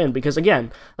a win-win. Because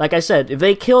again, like I said, if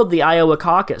they killed the Iowa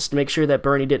caucus to make sure that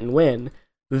Bernie didn't win,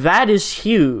 that is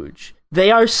huge.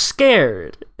 They are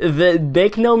scared.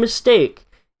 Make no mistake.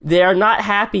 They are not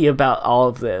happy about all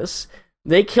of this.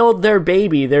 They killed their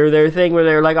baby, their thing where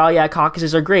they're like, oh yeah,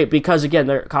 caucuses are great, because again,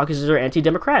 their caucuses are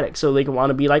anti-democratic, so they can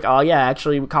want to be like, oh yeah,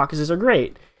 actually caucuses are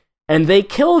great. And they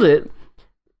killed it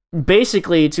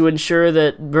basically to ensure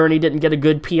that Bernie didn't get a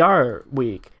good PR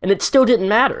week. And it still didn't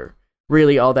matter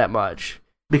really all that much.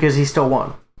 Because he still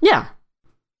won. Yeah.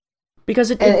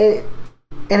 Because and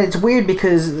it's weird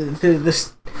because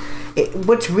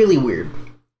what's really weird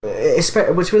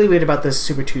about this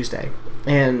Super Tuesday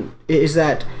and is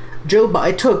that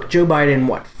it took Joe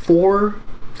Biden four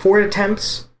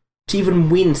attempts to even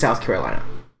win South Carolina.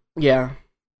 Yeah.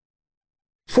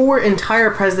 4 entire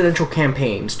presidential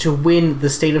campaigns to win the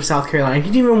state of South Carolina.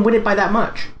 He didn't even win it by that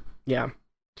much. Yeah.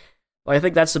 Well, I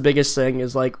think that's the biggest thing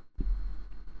is like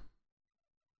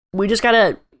we just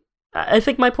gotta. I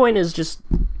think my point is just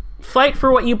fight for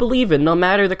what you believe in, no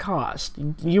matter the cost.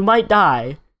 You might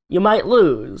die. You might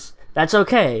lose. That's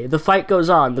okay. The fight goes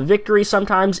on. The victory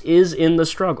sometimes is in the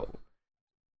struggle.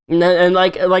 And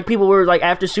like people were like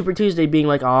after Super Tuesday being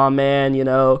like, oh man,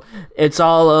 it's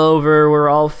all over. We're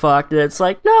all fucked. And it's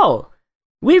like, no,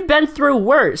 we've been through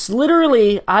worse.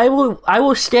 Literally, I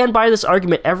will stand by this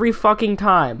argument every fucking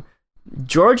time.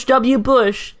 George W.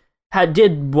 Bush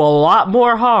did a lot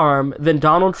more harm than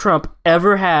Donald Trump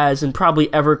ever has and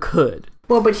probably ever could.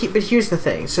 Well, but here's the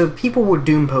thing. So people were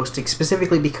doom posting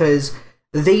specifically because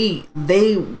they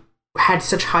had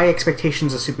such high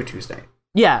expectations of Super Tuesday.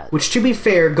 Yeah. Which, to be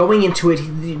fair, going into it,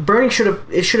 Bernie should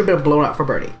have been blown out for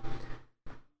Bernie.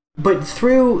 But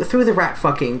through the rat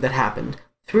fucking that happened,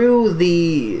 through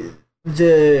the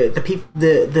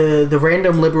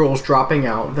random liberals dropping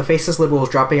out, the faceless liberals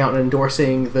dropping out and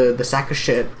endorsing the sack of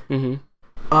shit,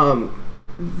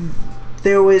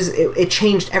 it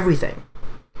changed everything.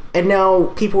 And now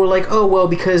people were like, oh, well,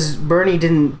 because Bernie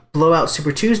didn't blow out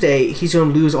Super Tuesday, he's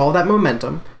going to lose all that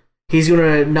momentum. He's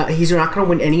not going to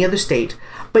win any other state.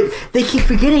 But they keep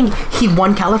forgetting he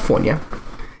won California.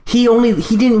 He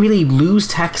didn't really lose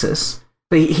Texas.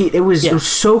 But it was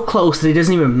so close that it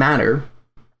doesn't even matter.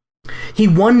 He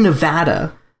won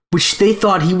Nevada, which they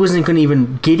thought he wasn't going to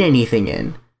even get anything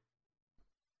in.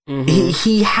 Mm-hmm.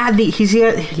 He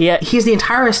has the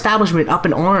entire establishment up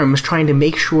in arms trying to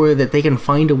make sure that they can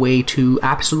find a way to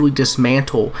absolutely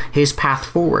dismantle his path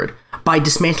forward by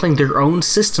dismantling their own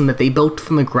system that they built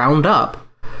from the ground up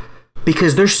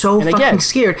because they're so fucking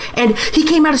scared. And he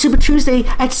came out of Super Tuesday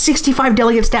at 65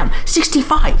 delegates down.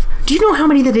 65! Do you know how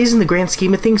many that is in the grand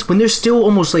scheme of things when there's still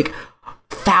almost like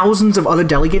thousands of other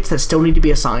delegates that still need to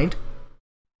be assigned?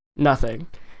 Nothing.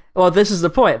 Well, this is the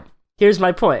point. Here's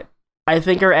my point. I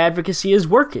think our advocacy is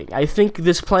working. I think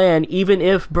this plan, even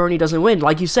if Bernie doesn't win,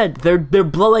 like you said, they're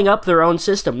blowing up their own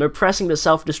system. They're pressing the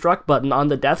self-destruct button on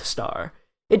the Death Star.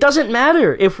 It doesn't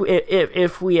matter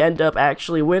if we end up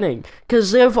actually winning,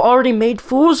 because they've already made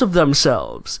fools of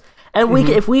themselves. And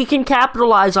if we can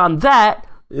capitalize on that,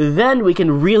 then we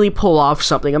can really pull off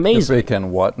something amazing. If we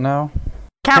can what now?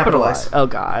 Capitalize. Oh,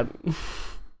 God.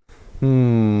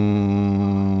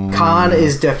 Khan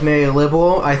is definitely a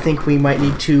liberal. I think we might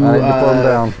need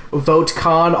to vote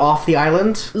Khan off the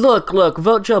island. Look,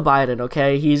 vote Joe Biden,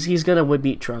 okay? He's gonna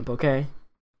beat Trump, okay?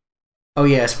 Oh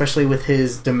yeah, especially with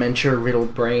his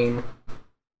dementia-riddled brain.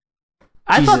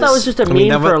 I thought that was just a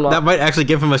meme for a long. That might actually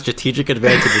give him a strategic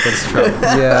advantage against Trump.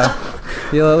 Yeah,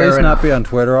 he'll at least not be on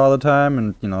Twitter all the time,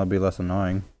 and it'll be less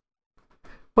annoying.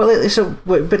 But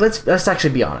let's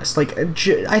actually be honest. Like,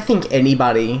 I think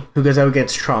anybody who goes out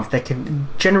against Trump that can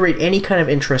generate any kind of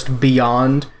interest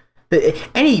beyond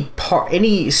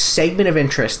any segment of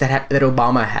interest that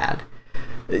Obama had,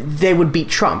 they would beat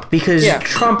Trump, because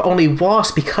Trump only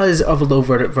lost because of a low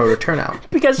voter turnout.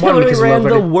 Because Hillary ran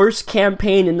the worst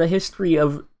campaign in the history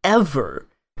of ever.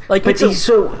 Like, but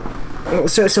so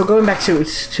going back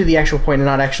to the actual point and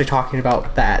not actually talking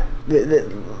about that,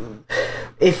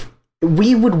 if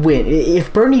we would win,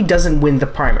 if Bernie doesn't win the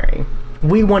primary,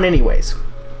 we won anyways.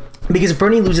 Because if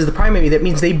Bernie loses the primary, that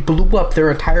means they blew up their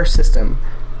entire system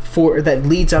that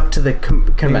leads up to the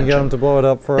convention. You get them to blow it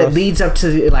up for us. That leads up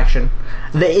to the election.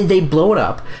 They blow it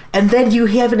up, and then you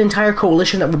have an entire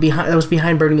coalition that was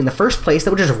behind Bernie in the first place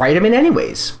that would just write him in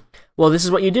anyways. Well, this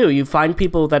is what you do. You find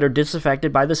people that are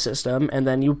disaffected by the system, and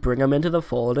then you bring them into the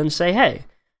fold and say, hey,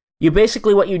 you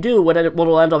basically what you do, what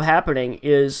will end up happening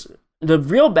is the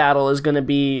real battle is going to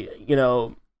be,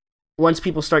 once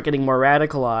people start getting more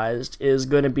radicalized, is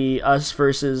going to be us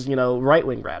versus,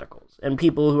 right-wing radicals and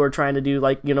people who are trying to do,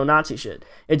 Nazi shit.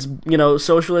 It's,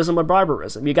 socialism or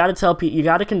barbarism. You got to tell people, you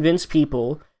got to convince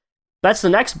people, that's the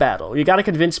next battle. You got to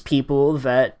convince people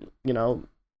that,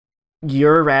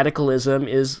 your radicalism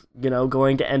is,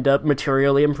 going to end up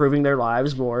materially improving their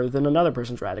lives more than another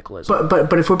person's radicalism.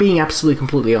 But if we're being absolutely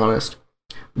completely honest,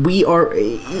 we are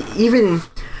even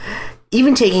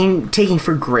taking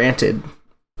for granted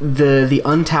the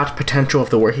untapped potential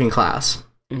of the working class.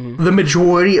 Mm-hmm. The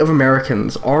majority of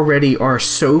Americans already are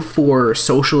so for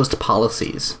socialist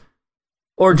policies.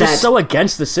 Or just so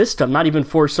against the system, not even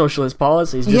for socialist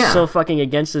policies, just so fucking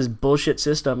against this bullshit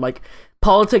system. Like,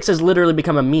 politics has literally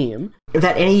become a meme.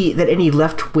 That any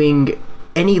left-wing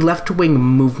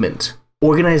movement,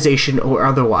 organization or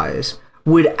otherwise,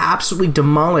 would absolutely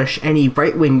demolish any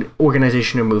right-wing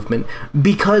organization or movement,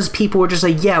 because people were just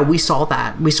like, yeah, we saw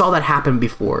that happen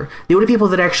before. The only people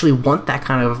that actually want that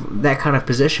kind of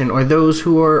position are those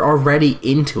who are already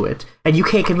into it, and you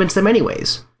can't convince them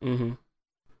anyways. Mm-hmm.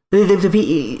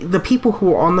 The people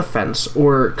who are on the fence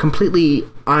or completely,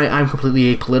 I'm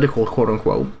completely apolitical, quote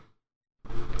unquote,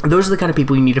 those are the kind of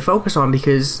people you need to focus on,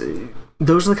 because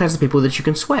those are the kinds of people that you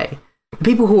can sway. The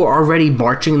people who are already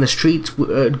marching in the streets,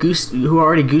 who are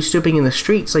already goose-stepping in the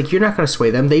streets, like, you're not going to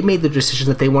sway them. They made the decision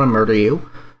that they want to murder you.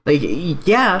 Like,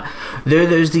 yeah,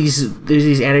 there's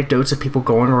these anecdotes of people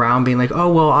going around being like, oh,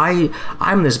 well,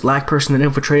 I'm this black person that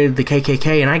infiltrated the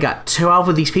KKK, and I got 12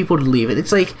 of these people to leave it.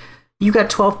 It's like, you got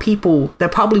 12 people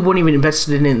that probably weren't even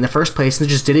invested in it in the first place, and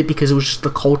they just did it because it was just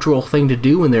the cultural thing to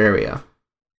do in their area.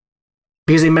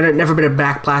 Because they never been a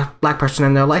black person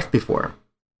in their life before.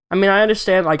 I mean, I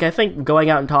understand, like, I think going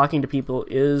out and talking to people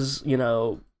is,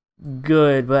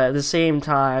 good, but at the same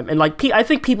time, and, like, I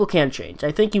think people can change.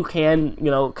 I think you can,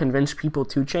 convince people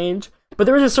to change, but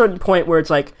there is a certain point where it's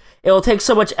like, it'll take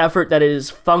so much effort that it is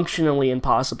functionally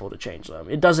impossible to change them.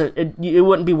 It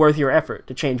wouldn't be worth your effort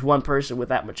to change one person with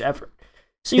that much effort.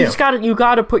 So you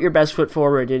gotta put your best foot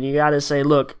forward, and you gotta say,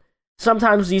 look,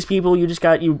 sometimes these people, you just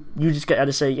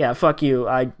gotta say, yeah, fuck you,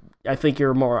 I think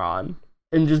you're a moron,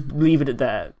 and just leave it at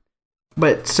that.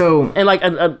 But so, and like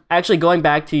actually going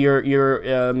back to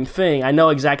your thing, I know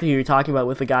exactly who you're talking about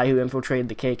with the guy who infiltrated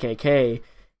the KKK.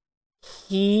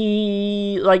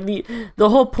 He, like, the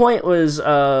whole point was,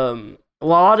 a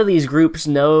lot of these groups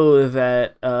know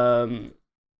that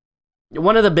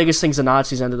one of the biggest things the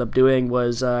Nazis ended up doing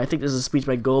was, I think this is a speech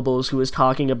by Goebbels, who was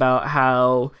talking about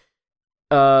how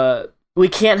We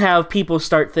can't have people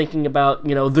start thinking about,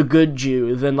 the good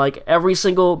Jew. Then like every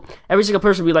single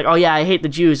person will be like, oh yeah, I hate the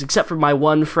Jews, except for my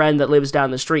one friend that lives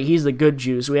down the street. He's the good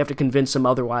Jew, so we have to convince him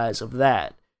otherwise of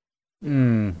that.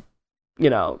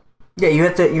 Yeah, you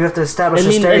have to establish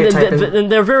a stereotype.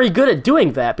 And they're very good at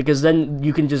doing that, because then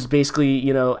you can just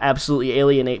basically, absolutely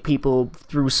alienate people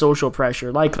through social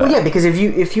pressure like that. Well, yeah, because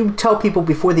if you tell people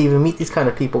before they even meet these kind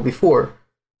of people, before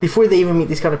they even meet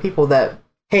these kind of people, that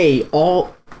hey,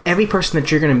 every person that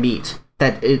you're gonna meet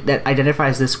that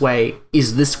identifies this way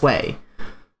is this way,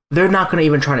 they're not gonna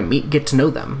even try to get to know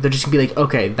them. They're just gonna be like,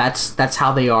 okay, that's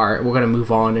how they are. We're gonna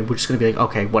move on, and we're just gonna be like,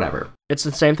 okay, whatever. It's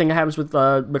the same thing that happens with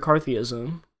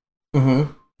McCarthyism.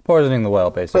 Mm-hmm. Poisoning the well,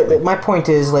 basically. But my point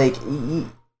is, like,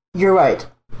 you're right.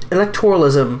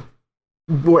 Electoralism,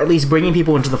 or at least bringing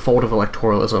people into the fold of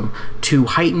electoralism to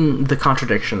heighten the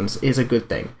contradictions, is a good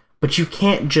thing. But you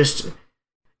can't just...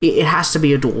 It has to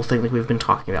be a dual thing, like we've been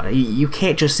talking about. You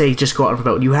can't just say, just go out and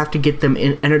vote. You have to get them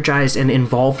energized and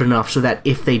involved enough so that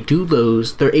if they do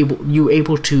lose, you're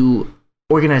able to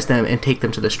organize them and take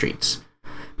them to the streets.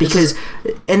 Because,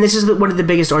 and this is one of the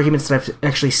biggest arguments that I've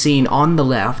actually seen on the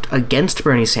left against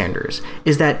Bernie Sanders,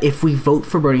 is that if we vote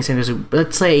for Bernie Sanders,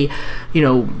 let's say,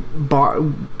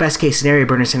 best case scenario,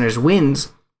 Bernie Sanders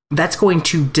wins, that's going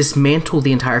to dismantle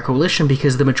the entire coalition,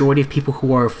 because the majority of people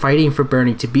who are fighting for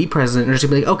Bernie to be president are just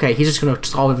going to be like, okay, he's just going to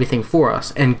solve everything for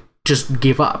us and just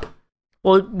give up.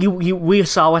 Well, we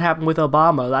saw what happened with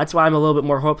Obama. That's why I'm a little bit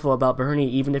more hopeful about Bernie,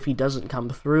 even if he doesn't come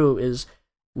through, is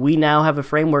we now have a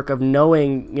framework of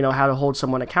knowing, how to hold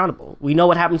someone accountable. We know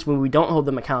what happens when we don't hold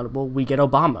them accountable. We get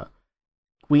Obama.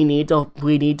 We need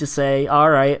to say, all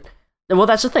right. Well,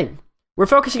 that's the thing. We're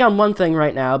focusing on one thing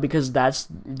right now because that's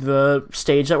the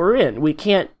stage that we're in. We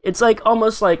can't. It's like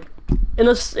almost like in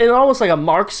almost like a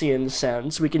Marxian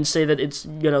sense, we can say that it's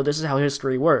this is how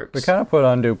history works. We kind of put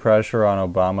undue pressure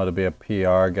on Obama to be a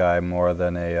PR guy more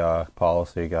than a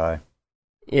policy guy.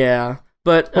 Yeah.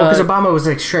 But because Obama was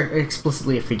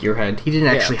explicitly a figurehead. He didn't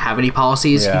actually have any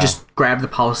policies. Yeah. He just grabbed the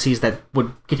policies that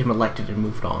would get him elected and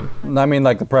moved on. I mean,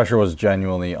 like, the pressure was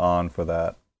genuinely on for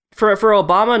that. For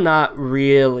Obama, not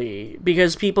really,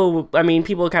 because people kind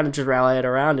of just rallied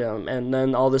around him, and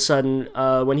then all of a sudden,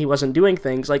 when he wasn't doing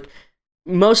things, like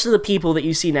most of the people that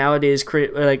you see nowadays,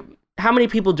 like how many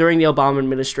people during the Obama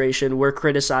administration were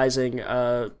criticizing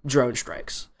drone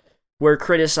strikes? We're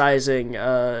criticizing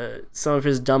some of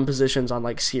his dumb positions on,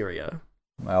 like, Syria.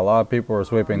 A lot of people were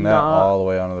sweeping that all the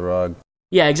way under the rug.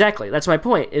 Yeah, exactly. That's my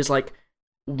point, is, like,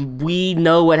 we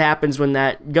know what happens when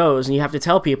that goes, and you have to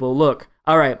tell people, look,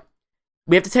 all right,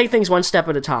 we have to take things one step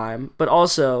at a time, but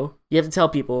also you have to tell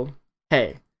people,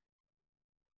 hey,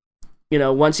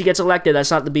 once he gets elected,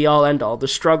 that's not the be-all, end-all. The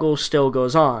struggle still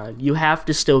goes on. You have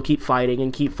to still keep fighting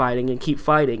and keep fighting and keep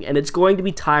fighting, and it's going to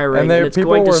be tiring, and it's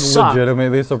going to suck. People were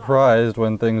legitimately surprised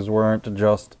when things weren't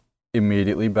just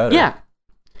immediately better. Yeah.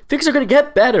 Things are going to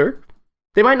get better.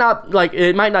 They might not,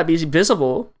 it might not be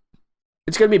visible.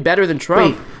 It's going to be better than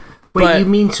Trump. Wait, you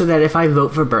mean so that if I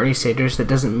vote for Bernie Sanders, that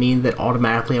doesn't mean that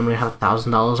automatically I'm going to have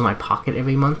 $1,000 in my pocket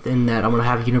every month, and that I'm going to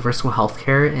have universal health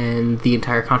care, and the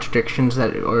entire contradictions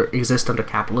that exist under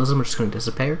capitalism are just going to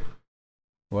disappear?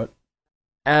 What?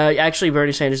 Actually,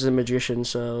 Bernie Sanders is a magician,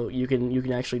 so you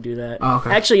can actually do that. Oh,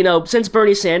 okay. Actually, since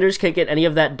Bernie Sanders can't get any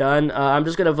of that done, I'm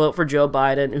just going to vote for Joe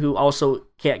Biden, who also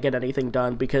can't get anything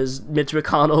done because Mitch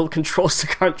McConnell controls the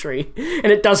country,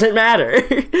 and it doesn't matter.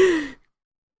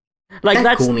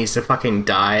 That fool needs to fucking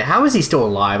die. How is he still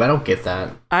alive? I don't get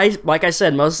that. Like I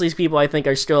said, most of these people I think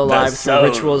are still alive through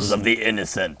rituals of the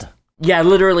innocent. Yeah,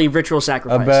 literally ritual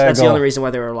sacrifice. That's the only reason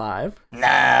why they're alive.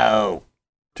 No.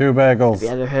 2 bagels. Have you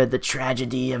ever heard the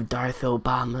tragedy of Darth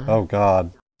Obama? Oh,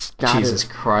 God. Jesus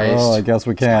Christ. Oh, I guess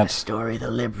we can't. It's not a story the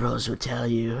liberals would tell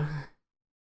you.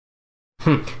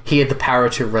 He had the power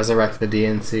to resurrect the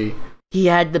DNC. He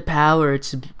had the power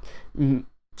to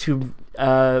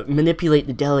manipulate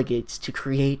the delegates to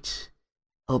create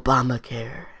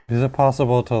Obamacare. Is it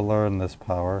possible to learn this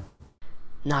power?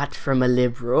 Not from a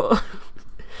liberal.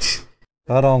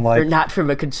 I don't like... Or not from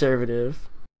a conservative.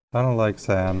 I don't like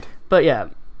sand. But yeah,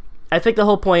 I think the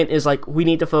whole point is, like, we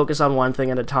need to focus on one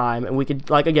thing at a time, and we could,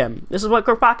 like, again, this is what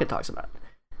Kropotkin talks about.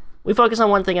 We focus on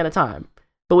one thing at a time,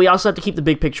 but we also have to keep the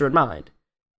big picture in mind.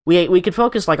 We could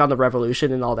focus, like, on the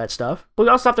revolution and all that stuff, but we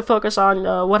also have to focus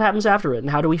on what happens after it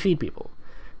and how do we feed people.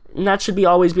 And that should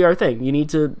always be our thing. You need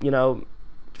to,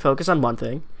 focus on one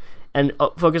thing and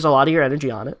focus a lot of your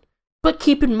energy on it, but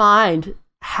keep in mind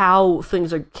how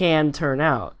things can turn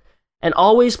out, and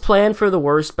always plan for the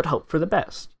worst but hope for the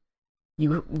best.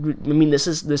 This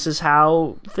is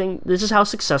how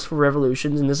successful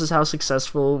revolutions, and this is how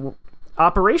successful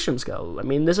operations go. I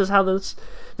mean, this is how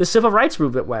the civil rights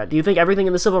movement went. Do you think everything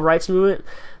in the civil rights movement,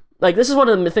 like, this is one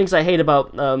of the things I hate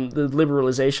about the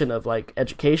liberalization of, like,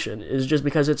 education, is just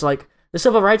because it's like the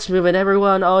civil rights movement,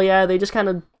 everyone, oh yeah, they just kind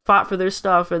of fought for their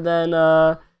stuff, and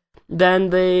then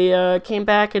they came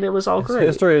back and it was all great.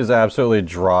 History is absolutely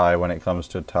dry when it comes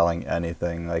to telling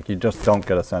anything. Like, you just don't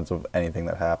get a sense of anything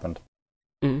that happened.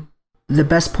 Mm. The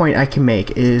best point I can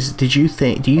make is, do you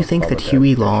think that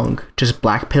Huey Long just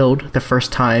blackpilled the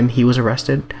first time he was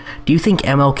arrested? Do you think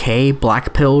MLK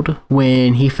blackpilled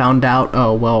when he found out,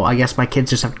 oh, well, I guess my kids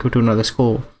just have to go to another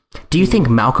school? Do you think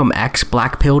Malcolm X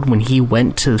blackpilled when he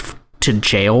went to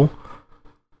jail?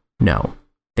 No,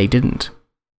 they didn't.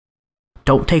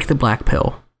 Don't take the black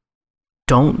pill.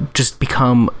 Don't just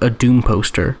become a doom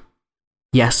poster.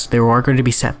 Yes, there are going to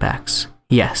be setbacks.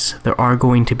 Yes, there are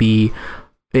going to be...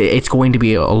 It's going to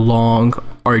be a long,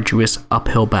 arduous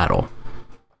uphill battle.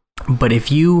 But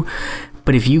if you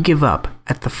give up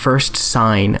at the first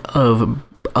sign of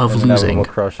losing,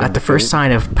 at the first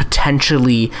sign of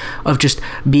potentially of just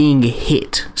being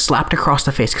hit, slapped across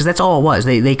the face, because that's all it was.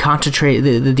 They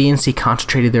concentrated, the DNC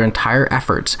concentrated their entire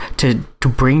efforts to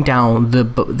bring down the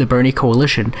Bernie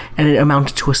coalition, and it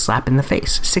amounted to a slap in the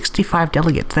face. 65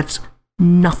 delegates. That's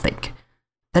nothing.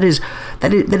 That is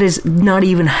not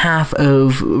even half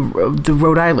of the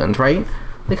Rhode Island, right?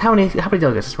 Like, how many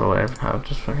delegates does Rhode Island have?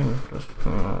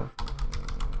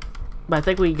 But I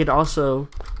think we could also,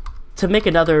 to make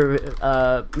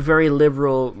another very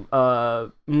liberal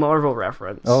Marvel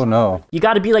reference. Oh no! You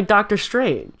got to be like Doctor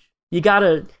Strange. You got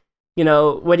to,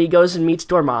 when he goes and meets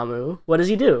Dormammu, what does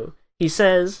he do? He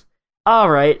says, "All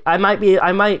right, I might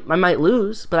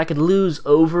lose, but I could lose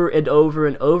over and over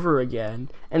and over again,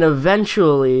 and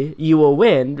eventually you will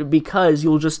win because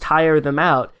you'll just tire them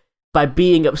out by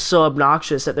being so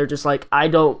obnoxious that they're just like, I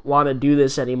don't want to do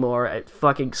this anymore. It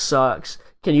fucking sucks.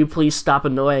 Can you please stop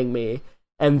annoying me?"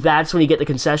 And that's when you get the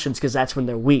concessions, because that's when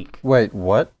they're weak. Wait,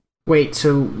 what? Wait,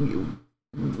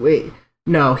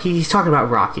 no, he's talking about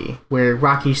Rocky, where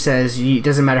Rocky says it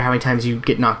doesn't matter how many times you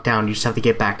get knocked down, you just have to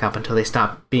get back up until they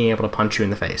stop being able to punch you in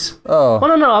the face. Oh.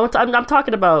 Well, no, I'm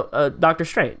talking about Doctor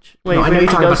Strange. I know you're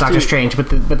talking about Doctor Strange, but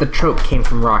the trope came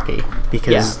from Rocky,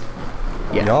 because...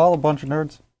 Yeah. Y'all a bunch of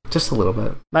nerds? Just a little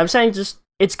bit. I'm saying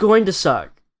it's going to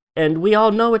suck, and we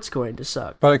all know it's going to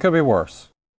suck. But it could be worse.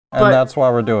 And But that's why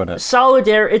we're doing it.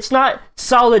 It's not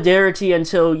solidarity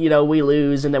until, we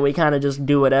lose and then we kind of just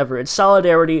do whatever. It's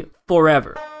solidarity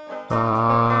forever.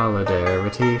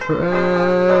 Solidarity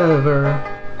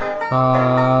forever.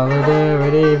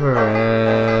 Solidarity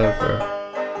forever.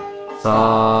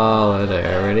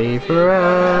 Solidarity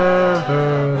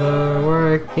forever. The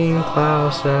working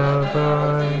class shall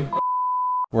rise.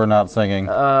 We're not singing.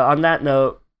 On that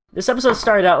note, this episode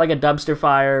started out like a dumpster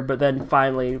fire, but then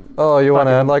finally... Oh, you want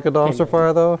to fucking end like a dumpster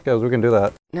fire, though? Because we can do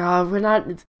that. No, we're not...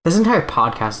 This entire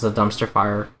podcast is a dumpster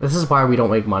fire. This is why we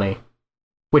don't make money.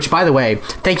 Which, by the way,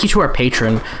 thank you to our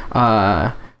patron,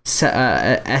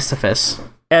 Esopus.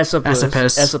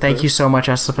 Esopus. Thank you so much,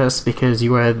 Esopus, because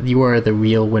you are the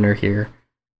real winner here.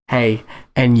 Hey,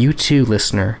 and you too,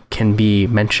 listener, can be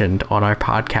mentioned on our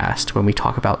podcast when we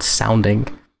talk about sounding.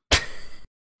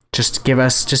 Just give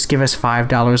us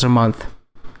 $5 a month.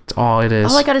 That's all it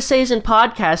is. All I gotta say is, in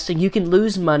podcasting, you can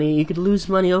lose money. You could lose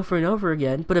money over and over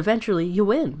again, but eventually you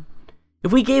win.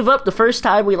 If we gave up the first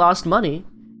time we lost money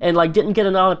and didn't get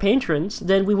a lot of patrons,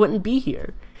 then we wouldn't be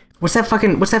here. What's that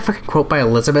fucking quote by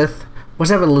Elizabeth?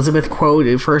 What's that Elizabeth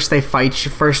quote? First they fight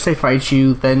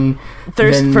you, then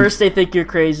First they think you're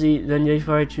crazy, then they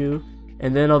fight you,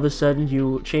 and then all of a sudden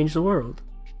you change the world.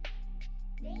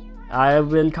 I have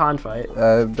been Confight.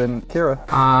 I've been Kira.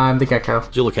 I'm the Gecko.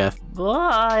 Zulikath.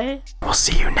 Bye. We'll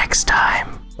see you next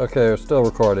time. Okay, we're still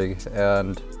recording,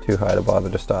 and too high to bother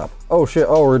to stop. Oh shit,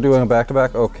 we're doing a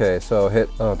back-to-back? Okay, so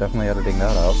definitely editing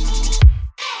that out.